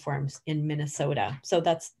racing uniforms in Minnesota. So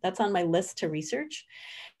that's on my list to research.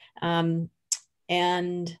 And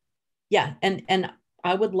yeah, and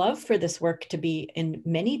I would love for this work to be in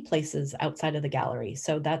many places outside of the gallery.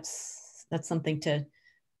 So that's something to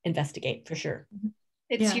investigate for sure.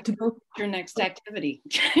 It's your next activity.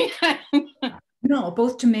 No,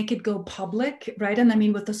 both to make it go public, right? And I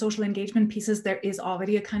mean, with the social engagement pieces, there is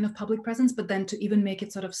already a kind of public presence, but then to even make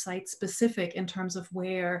it sort of site specific in terms of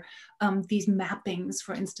where these mappings,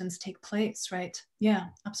 for instance, take place, right? Yeah,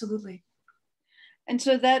 absolutely. And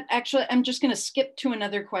so that actually, I'm just going to skip to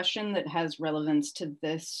another question that has relevance to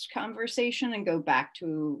this conversation and go back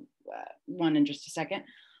to one in just a second.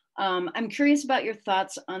 I'm curious about your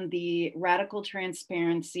thoughts on the radical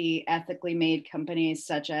transparency, ethically made companies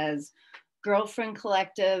such as Girlfriend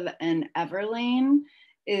Collective and Everlane.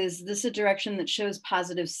 Is this a direction that shows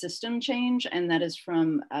positive system change? And that is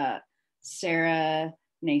from Sarah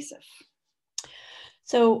Nassif.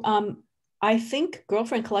 So I think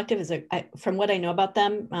Girlfriend Collective from what I know about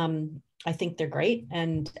them, I think they're great,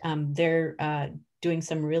 and they're doing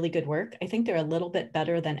some really good work. I think they're a little bit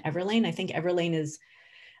better than Everlane. I think Everlane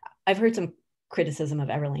I've heard some criticism of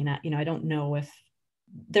Everlane. I don't know if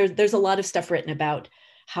there's a lot of stuff written about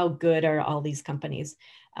how good are all these companies.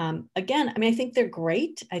 Again, I mean, I think they're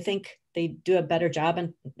great. I think they do a better job.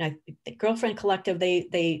 And the Girlfriend Collective,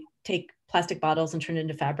 they take plastic bottles and turn it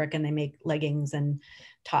into fabric, and they make leggings and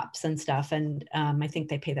tops and stuff. And I think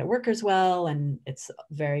they pay their workers well, and it's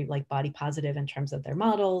very like body positive in terms of their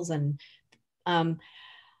models. And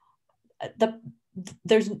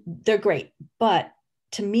they're great, but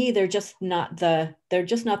to me, they're just not the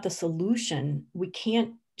solution. We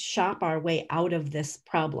can't shop our way out of this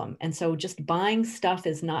problem. And so just buying stuff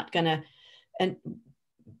is not gonna, and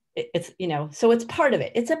it's, you know, so it's part of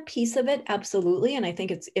it. It's a piece of it, absolutely. And I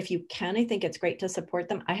think it's, if you can, I think it's great to support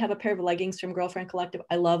them. I have a pair of leggings from Girlfriend Collective.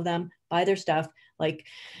 I love them, buy their stuff, like,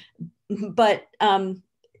 but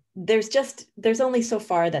there's only so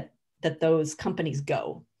far that those companies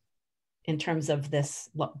go in terms of this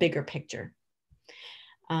bigger picture.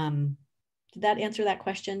 Did that answer that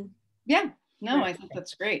question? Yeah, no, I think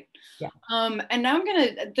that's great. Yeah. And now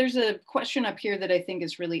there's a question up here that I think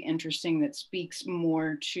is really interesting that speaks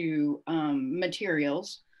more to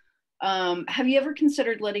materials. Have you ever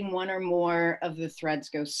considered letting one or more of the threads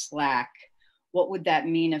go slack? What would that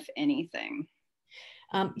mean, if anything?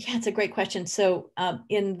 Yeah, it's a great question. So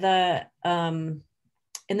in the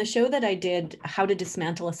show that I did, How to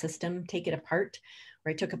Dismantle a System, Take It Apart,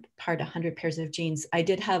 where I took apart 100 pairs of jeans, I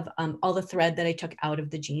did have all the thread that I took out of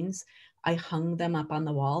the jeans. I hung them up on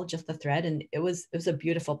the wall, just the thread, and it was a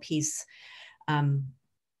beautiful piece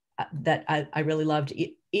that I really loved.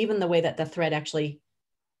 Even the way that the thread actually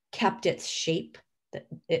kept its shape, that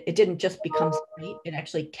it didn't just become straight, it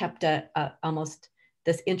actually kept almost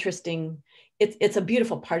this interesting, it's a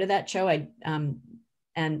beautiful part of that show. And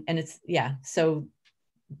it's, yeah, so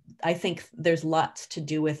I think there's lots to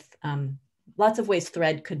do with, lots of ways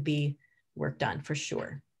thread could be worked on, for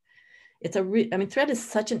sure. It's I mean, thread is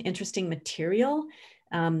such an interesting material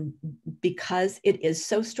because it is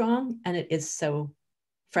so strong and it is so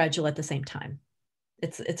fragile at the same time.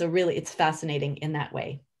 It's fascinating in that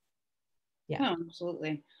way. Yeah. Oh,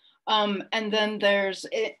 absolutely. And then there's,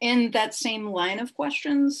 in that same line of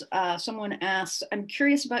questions, someone asks, I'm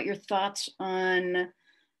curious about your thoughts on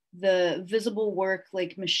the visible work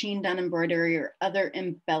like machine done embroidery or other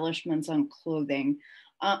embellishments on clothing.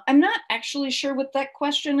 I'm not actually sure what that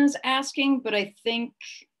question is asking, but I think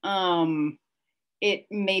it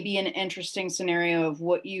may be an interesting scenario of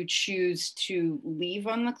what you choose to leave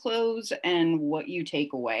on the clothes and what you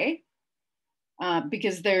take away.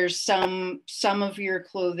 Because there's some of your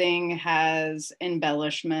clothing has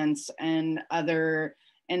embellishments, and other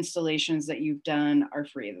installations that you've done are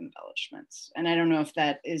free of embellishments. And I don't know if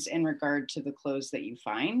that is in regard to the clothes that you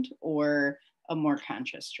find or a more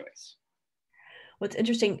conscious choice. What's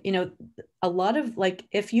interesting, you know, a lot of, like,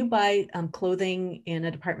 if you buy clothing in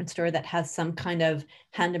a department store that has some kind of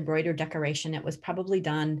hand embroidered decoration, it was probably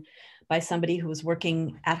done by somebody who was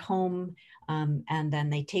working at home, and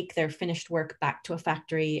then they take their finished work back to a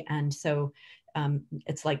factory. And so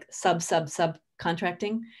it's like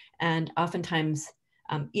subcontracting. And oftentimes,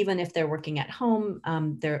 even if they're working at home,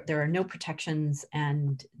 there are no protections,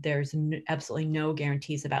 and there's absolutely no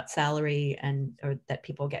guarantees about salary or that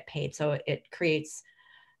people get paid. So it creates,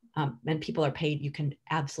 and people are paid, you can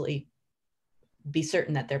absolutely be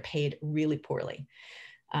certain that they're paid really poorly.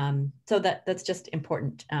 So that's just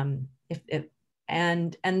important.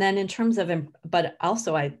 And then in terms of, but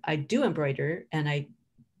also I do embroider, and I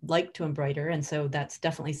like to embroider. And so that's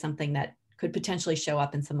definitely something that could potentially show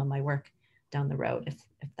up in some of my work down the road, if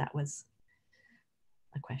that was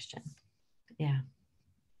a question. Yeah.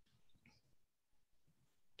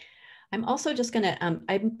 I'm also just gonna,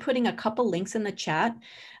 I'm putting a couple links in the chat.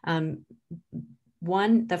 The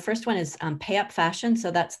first one is Pay Up Fashion.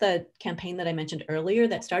 So that's the campaign that I mentioned earlier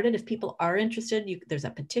that started. If people are interested, there's a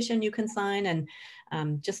petition you can sign,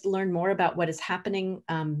 and just learn more about what is happening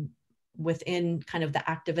within kind of the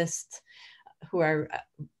activists who are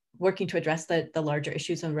working to address the larger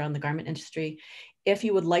issues around the garment industry. If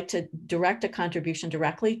you would like to direct a contribution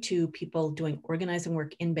directly to people doing organizing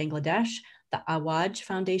work in Bangladesh, the Awaj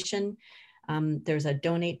Foundation, there's a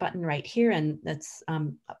donate button right here, and that's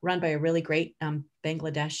run by a really great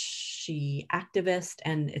Bangladeshi activist,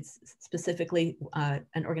 and it's specifically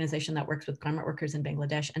an organization that works with garment workers in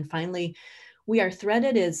Bangladesh. And finally, We Are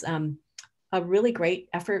Threaded is a really great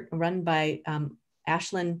effort run by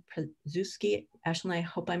Ashlyn Przuski. Ashlyn, I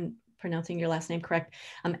hope I'm pronouncing your last name correct.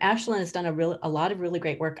 Ashlyn has done a lot of really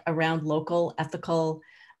great work around local ethical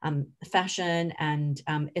fashion, and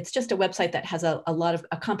it's just a website that has a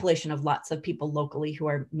compilation of lots of people locally who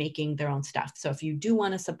are making their own stuff. So if you do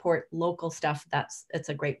want to support local stuff, it's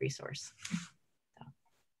a great resource. So.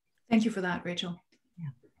 Thank you for that, Rachel. Yeah.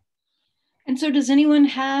 And so does anyone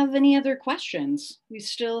have any other questions? We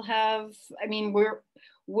still have, I mean,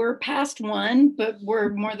 we're past one, but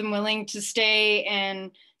we're more than willing to stay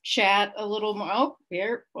and chat a little more. Oh,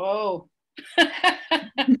 here, oh,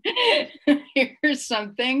 here's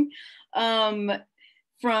something from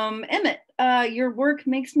Emmett. Your work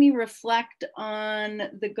makes me reflect on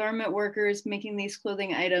the garment workers making these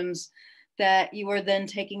clothing items that you are then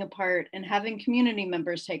taking apart and having community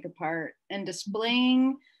members take apart and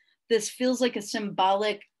displaying. This feels like a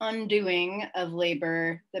symbolic undoing of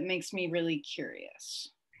labor that makes me really curious.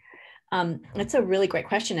 It's a really great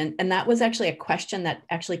question. And that was actually a question that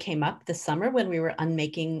actually came up this summer when we were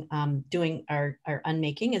unmaking, doing our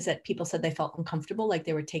unmaking, is that people said they felt uncomfortable, like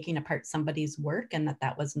they were taking apart somebody's work and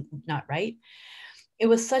that was not right. It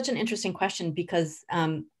was such an interesting question because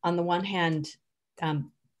on the one hand,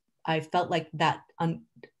 I felt like that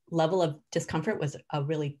level of discomfort was a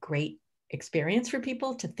really great experience for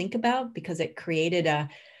people to think about, because it created a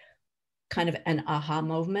kind of an aha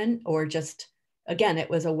moment, or just, again, it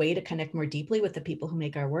was a way to connect more deeply with the people who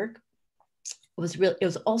make our work. It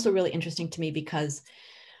was also really interesting to me because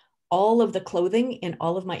all of the clothing in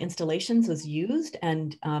all of my installations was used,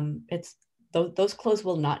 and those clothes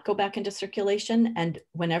will not go back into circulation. And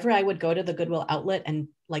whenever I would go to the Goodwill outlet and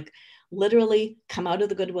like literally come out of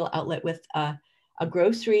the Goodwill outlet with a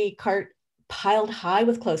grocery cart piled high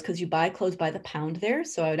with clothes, because you buy clothes by the pound there.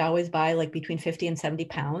 So I would always buy like between 50 and 70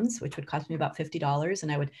 pounds, which would cost me about $50.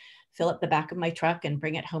 And I would fill up the back of my truck and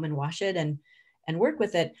bring it home and wash it and work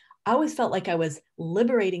with it. I always felt like I was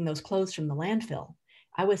liberating those clothes from the landfill.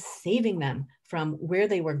 I was saving them from where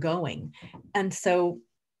they were going. And so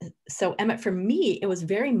Emmett, for me, it was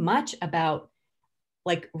very much about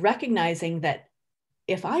like recognizing that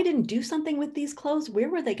if I didn't do something with these clothes, where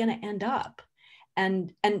were they going to end up?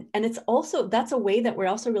 And it's also, that's a way that we're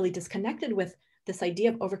also really disconnected with this idea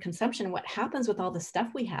of overconsumption and what happens with all the stuff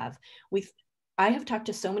we have. I have talked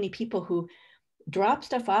to so many people who drop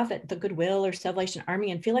stuff off at the Goodwill or Salvation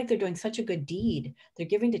Army and feel like they're doing such a good deed. They're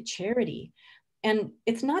giving to charity. And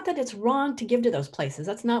it's not that it's wrong to give to those places.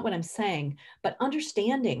 That's not what I'm saying. But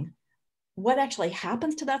understanding what actually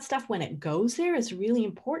happens to that stuff when it goes there is really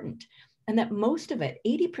important. And that most of it,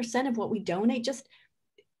 80% of what we donate, just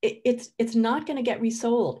it's not going to get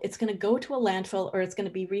resold. It's going to go to a landfill, or it's going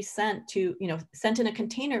to be resent to, sent in a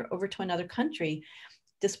container over to another country,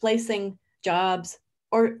 displacing jobs,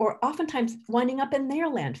 or oftentimes winding up in their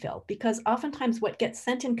landfill, because oftentimes what gets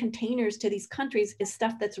sent in containers to these countries is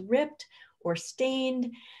stuff that's ripped or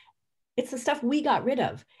stained. It's the stuff we got rid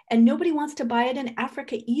of, and nobody wants to buy it in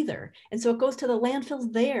Africa either. And so it goes to the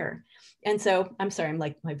landfills there. And so I'm sorry, I'm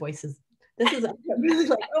like, my voice is, this is really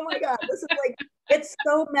like, oh my God, this is like, it's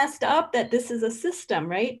so messed up that this is a system,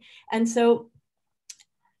 right? And so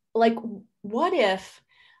like, what if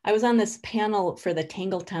I was on this panel for the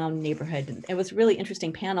Tangletown neighborhood, and it was a really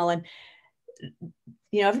interesting panel. And,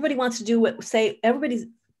 everybody wants to do everybody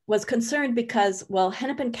was concerned because, well,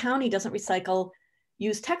 Hennepin County doesn't recycle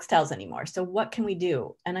used textiles anymore. So what can we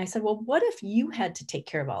do? And I said, well, what if you had to take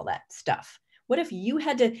care of all that stuff? What if you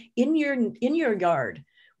had to, in your yard,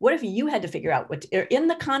 what if you had to figure out what, in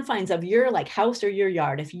the confines of your like house or your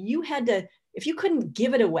yard, if you couldn't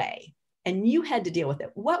give it away and you had to deal with it,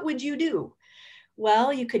 what would you do?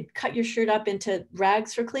 Well, you could cut your shirt up into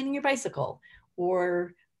rags for cleaning your bicycle,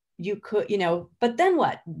 or you could, but then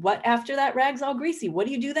what? What after that rag's all greasy? What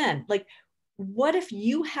do you do then? Like, what if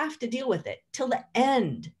you have to deal with it till the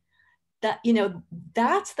end? That,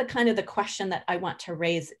 that's the kind of the question that I want to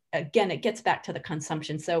raise. Again, it gets back to the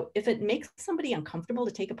consumption. So if it makes somebody uncomfortable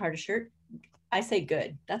to take apart a shirt, I say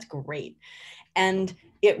good, that's great. And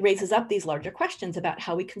it raises up these larger questions about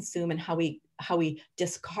how we consume and how we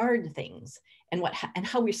discard things, and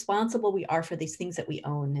how responsible we are for these things that we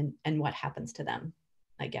own, and what happens to them,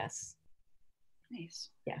 I guess. Nice.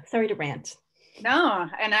 Yeah, sorry to rant. No,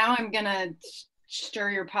 and now I'm gonna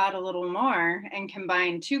stir your pot a little more and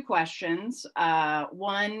combine two questions.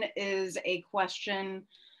 One is a question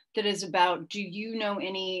that is about, do you know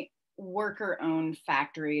any worker-owned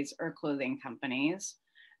factories or clothing companies?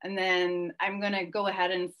 And then I'm gonna go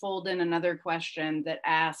ahead and fold in another question that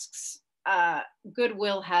asks,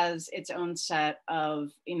 Goodwill has its own set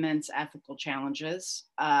of immense ethical challenges.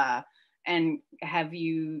 And have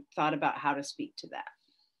you thought about how to speak to that?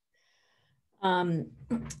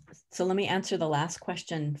 So let me answer the last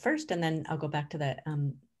question first, and then I'll go back to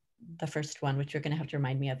the first one, which you're going to have to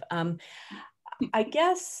remind me of. I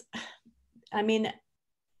guess, I mean,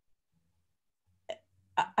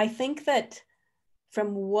 I think that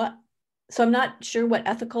so I'm not sure what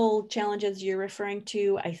ethical challenges you're referring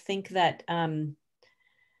to. I think that from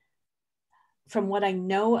what I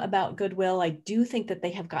know about Goodwill, I do think that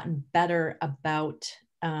they have gotten better about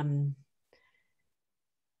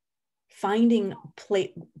finding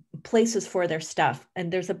places for their stuff.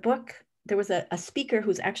 And there's a book, there was a speaker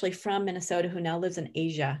who's actually from Minnesota who now lives in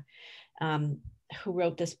Asia, who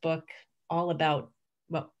wrote this book all about,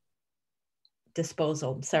 well,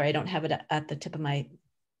 disposal. Sorry, I don't have it at the tip of my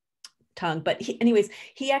tongue, but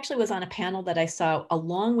he actually was on a panel that I saw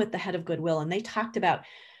along with the head of Goodwill, and they talked about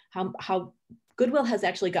how Goodwill has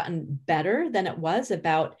actually gotten better than it was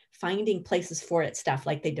about finding places for its stuff.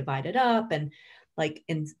 Like they divide it up, and like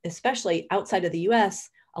especially outside of the US,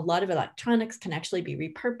 a lot of electronics can actually be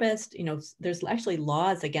repurposed. You know, there's actually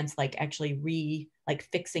laws against like actually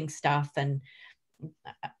fixing stuff. And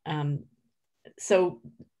so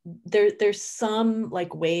there's some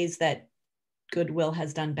like ways that Goodwill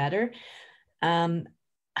has done better.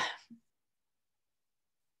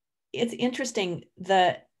 It's interesting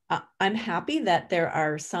that I'm happy that there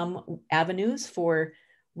are some avenues for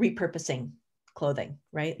repurposing clothing,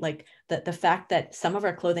 right? Like the fact that some of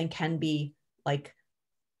our clothing can be like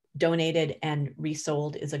donated and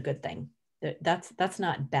resold is a good thing. That's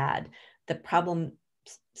not bad. The problem,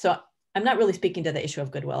 so I'm not really speaking to the issue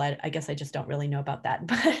of Goodwill. I guess I just don't really know about that.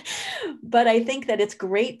 But I think that it's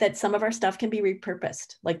great that some of our stuff can be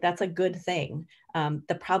repurposed. Like that's a good thing.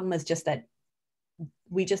 The problem is just that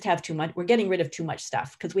we just have too much. We're getting rid of too much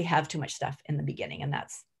stuff because we have too much stuff in the beginning. And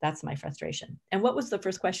that's my frustration. And what was the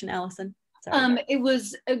first question, Allison? Sorry. It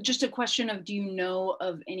was just a question of, do you know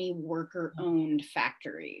of any worker-owned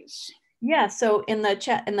factories? Yeah, so in the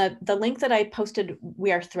chat, in the link that I posted,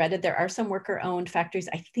 we are threaded, there are some worker-owned factories,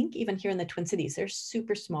 I think even here in the Twin Cities. They're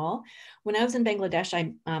super small. When I was in Bangladesh,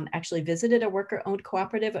 I actually visited a worker-owned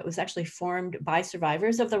cooperative. It was actually formed by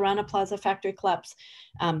survivors of the Rana Plaza factory collapse.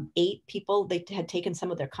 8 people, they had taken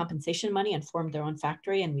some of their compensation money and formed their own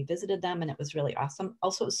factory, and we visited them, and it was really awesome.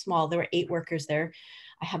 Also, it was small. There were 8 workers there.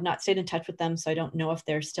 I have not stayed in touch with them, so I don't know if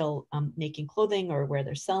they're still making clothing or where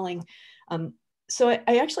they're selling. So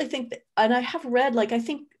I actually think, and I have read, like, I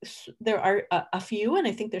think there are a few, and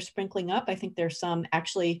I think they're sprinkling up. I think there's some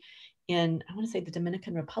actually in, I want to say the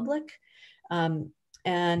Dominican Republic.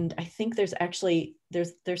 And I think there's actually,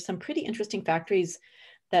 there's some pretty interesting factories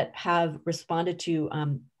that have responded to,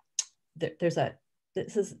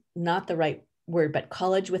 this is not the right word, but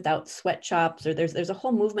college without sweatshops, or there's a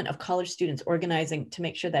whole movement of college students organizing to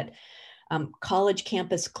make sure that college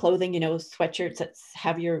campus clothing, sweatshirts that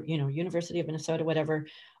have your, University of Minnesota, whatever,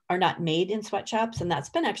 are not made in sweatshops. And that's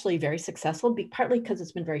been actually very successful, partly because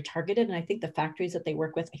it's been very targeted. And I think the factories that they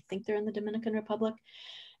work with, I think they're in the Dominican Republic.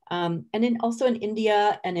 And also in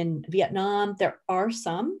India and in Vietnam, there are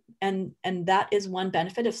some, and that is one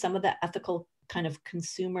benefit of some of the ethical kind of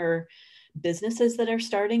consumer businesses that are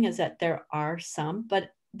starting, is that there are some,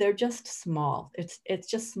 but they're just small. It's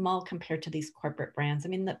just small compared to these corporate brands. I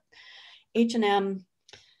mean, the H&M,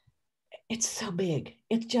 it's so big.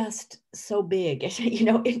 It's just so big,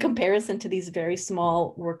 in comparison to these very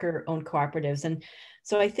small worker-owned cooperatives. And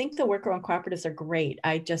so I think the worker-owned cooperatives are great.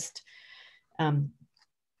 I just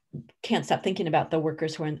can't stop thinking about the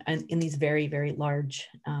workers who are in these very, very large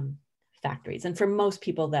factories. And for most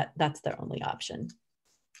people, that's their only option.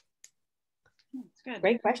 That's good.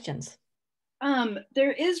 Great questions.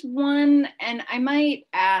 There is one, and I might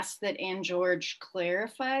ask that Anne George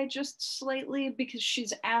clarify just slightly, because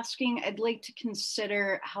she's asking, I'd like to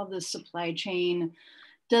consider how the supply chain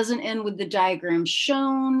doesn't end with the diagram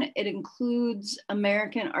shown. It includes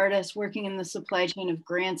American artists working in the supply chain of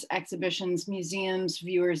grants, exhibitions, museums,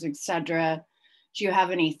 viewers, etc. Do you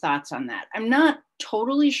have any thoughts on that? I'm not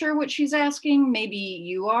totally sure what she's asking. Maybe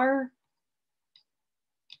you are.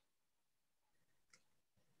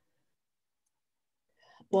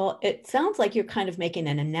 Well, it sounds like you're kind of making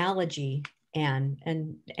an analogy, Anne.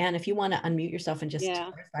 And Anne, if you want to unmute yourself and just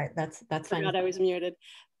clarify, that's fine. I was muted.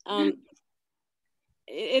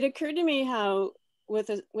 It occurred to me how with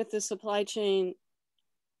the supply chain,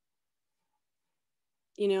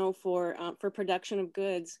 for production of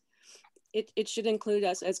goods, it should include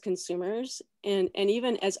us as consumers and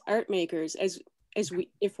even as art makers,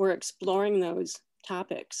 if we're exploring those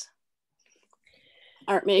topics.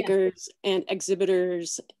 Art makers and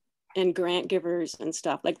exhibitors and grant givers and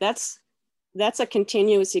stuff. Like that's a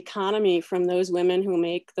continuous economy from those women who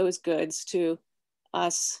make those goods to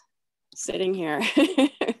us sitting here.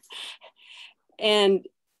 and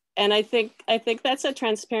I think that's a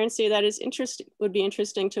transparency that is would be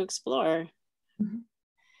interesting to explore.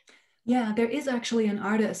 Yeah, there is actually an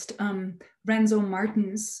artist, Renzo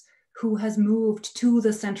Martins, who has moved to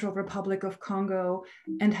the Central Republic of Congo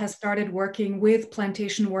and has started working with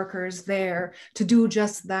plantation workers there to do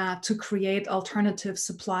just that, to create alternative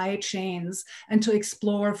supply chains and to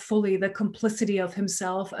explore fully the complicity of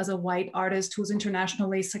himself as a white artist who's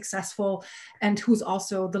internationally successful and who's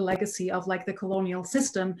also the legacy of like the colonial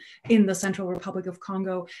system in the Central Republic of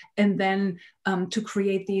Congo. And then to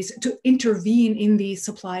create these, to intervene in these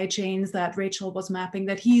supply chains that Rachel was mapping,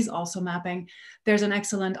 that he's also mapping. There's an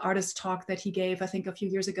excellent artist talk that he gave, I think a few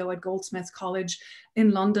years ago at Goldsmiths College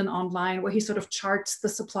in London online, where he sort of charts the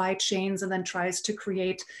supply chains and then tries to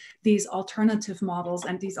create these alternative models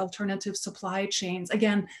and these alternative supply chains.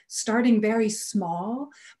 Again, starting very small,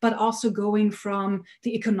 but also going from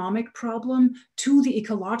the economic problem to the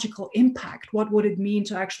ecological impact. What would it mean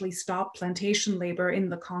to actually stop plantation labor in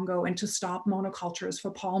the Congo and to stop monocultures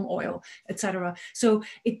for palm oil, et cetera? So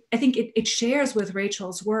I think it shares with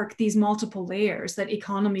Rachel's work these multiple layers that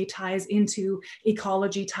economy ties into,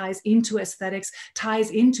 ecology ties into aesthetics,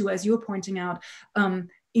 ties into, as you're pointing out,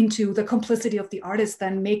 into the complicity of the artist,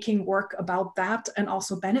 then making work about that and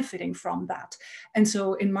also benefiting from that. And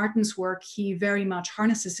so in Martin's work, he very much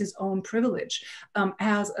harnesses his own privilege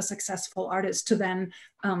as a successful artist to then,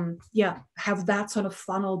 have that sort of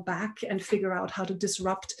funnel back and figure out how to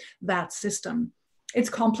disrupt that system. It's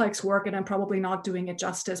complex work and I'm probably not doing it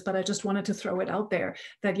justice, but I just wanted to throw it out there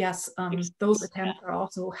that yes, those attempts are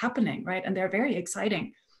also happening, right? And they're very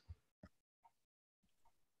exciting.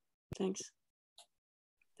 Thanks.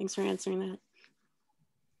 Thanks for answering that.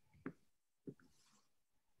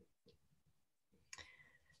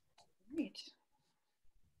 Great.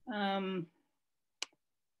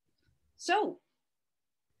 So,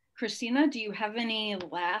 Christina, do you have any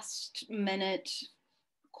last minute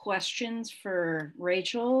questions for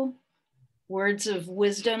Rachel? Words of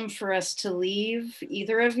wisdom for us to leave,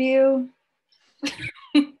 either of you?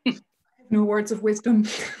 No words of wisdom.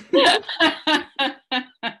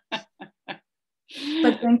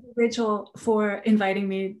 But thank you, Rachel, for inviting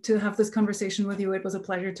me to have this conversation with you. It was a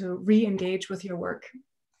pleasure to re-engage with your work.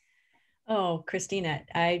 Oh, Christina,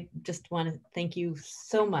 I just want to thank you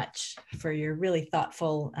so much for your really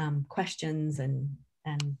thoughtful questions and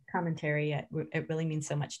commentary. It really means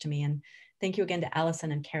so much to me. And thank you again to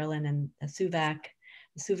Allison and Carolyn and the SooVAC,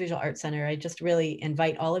 the Sioux Visual Arts Center. I just really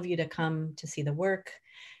invite all of you to come to see the work.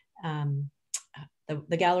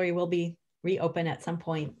 The gallery will be reopened at some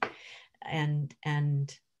point. And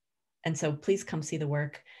so please come see the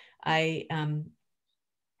work. I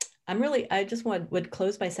just would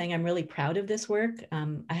close by saying I'm really proud of this work.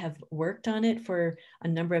 I have worked on it for a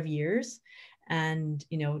number of years, and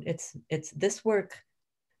it's this work.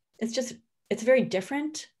 It's very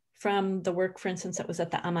different from the work, for instance, that was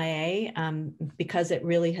at the MIA, because it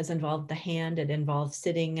really has involved the hand. It involves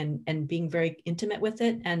sitting and being very intimate with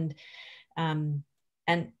it, and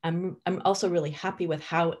I'm also really happy with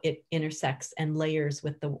how it intersects and layers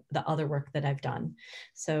with the other work that I've done.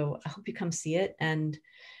 So I hope you come see it. And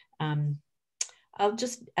I'll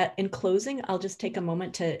just, in closing, I'll just take a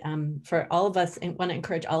moment to, for all of us, and want to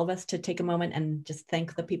encourage all of us to take a moment and just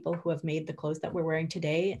thank the people who have made the clothes that we're wearing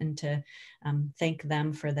today, and to thank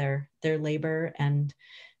them for their labor and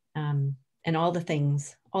all the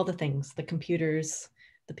things, the computers,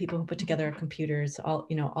 the people who put together our computers, all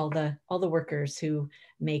the workers who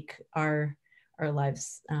make our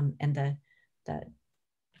lives and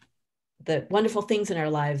the wonderful things in our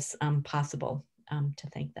lives possible, to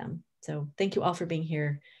thank them. So thank you all for being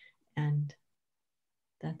here, and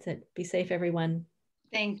that's it. Be safe, everyone.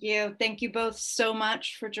 Thank you. Thank you both so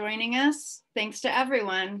much for joining us. Thanks to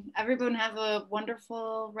everyone. Everyone have a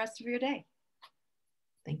wonderful rest of your day.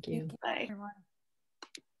 Thank you. Bye. Everyone.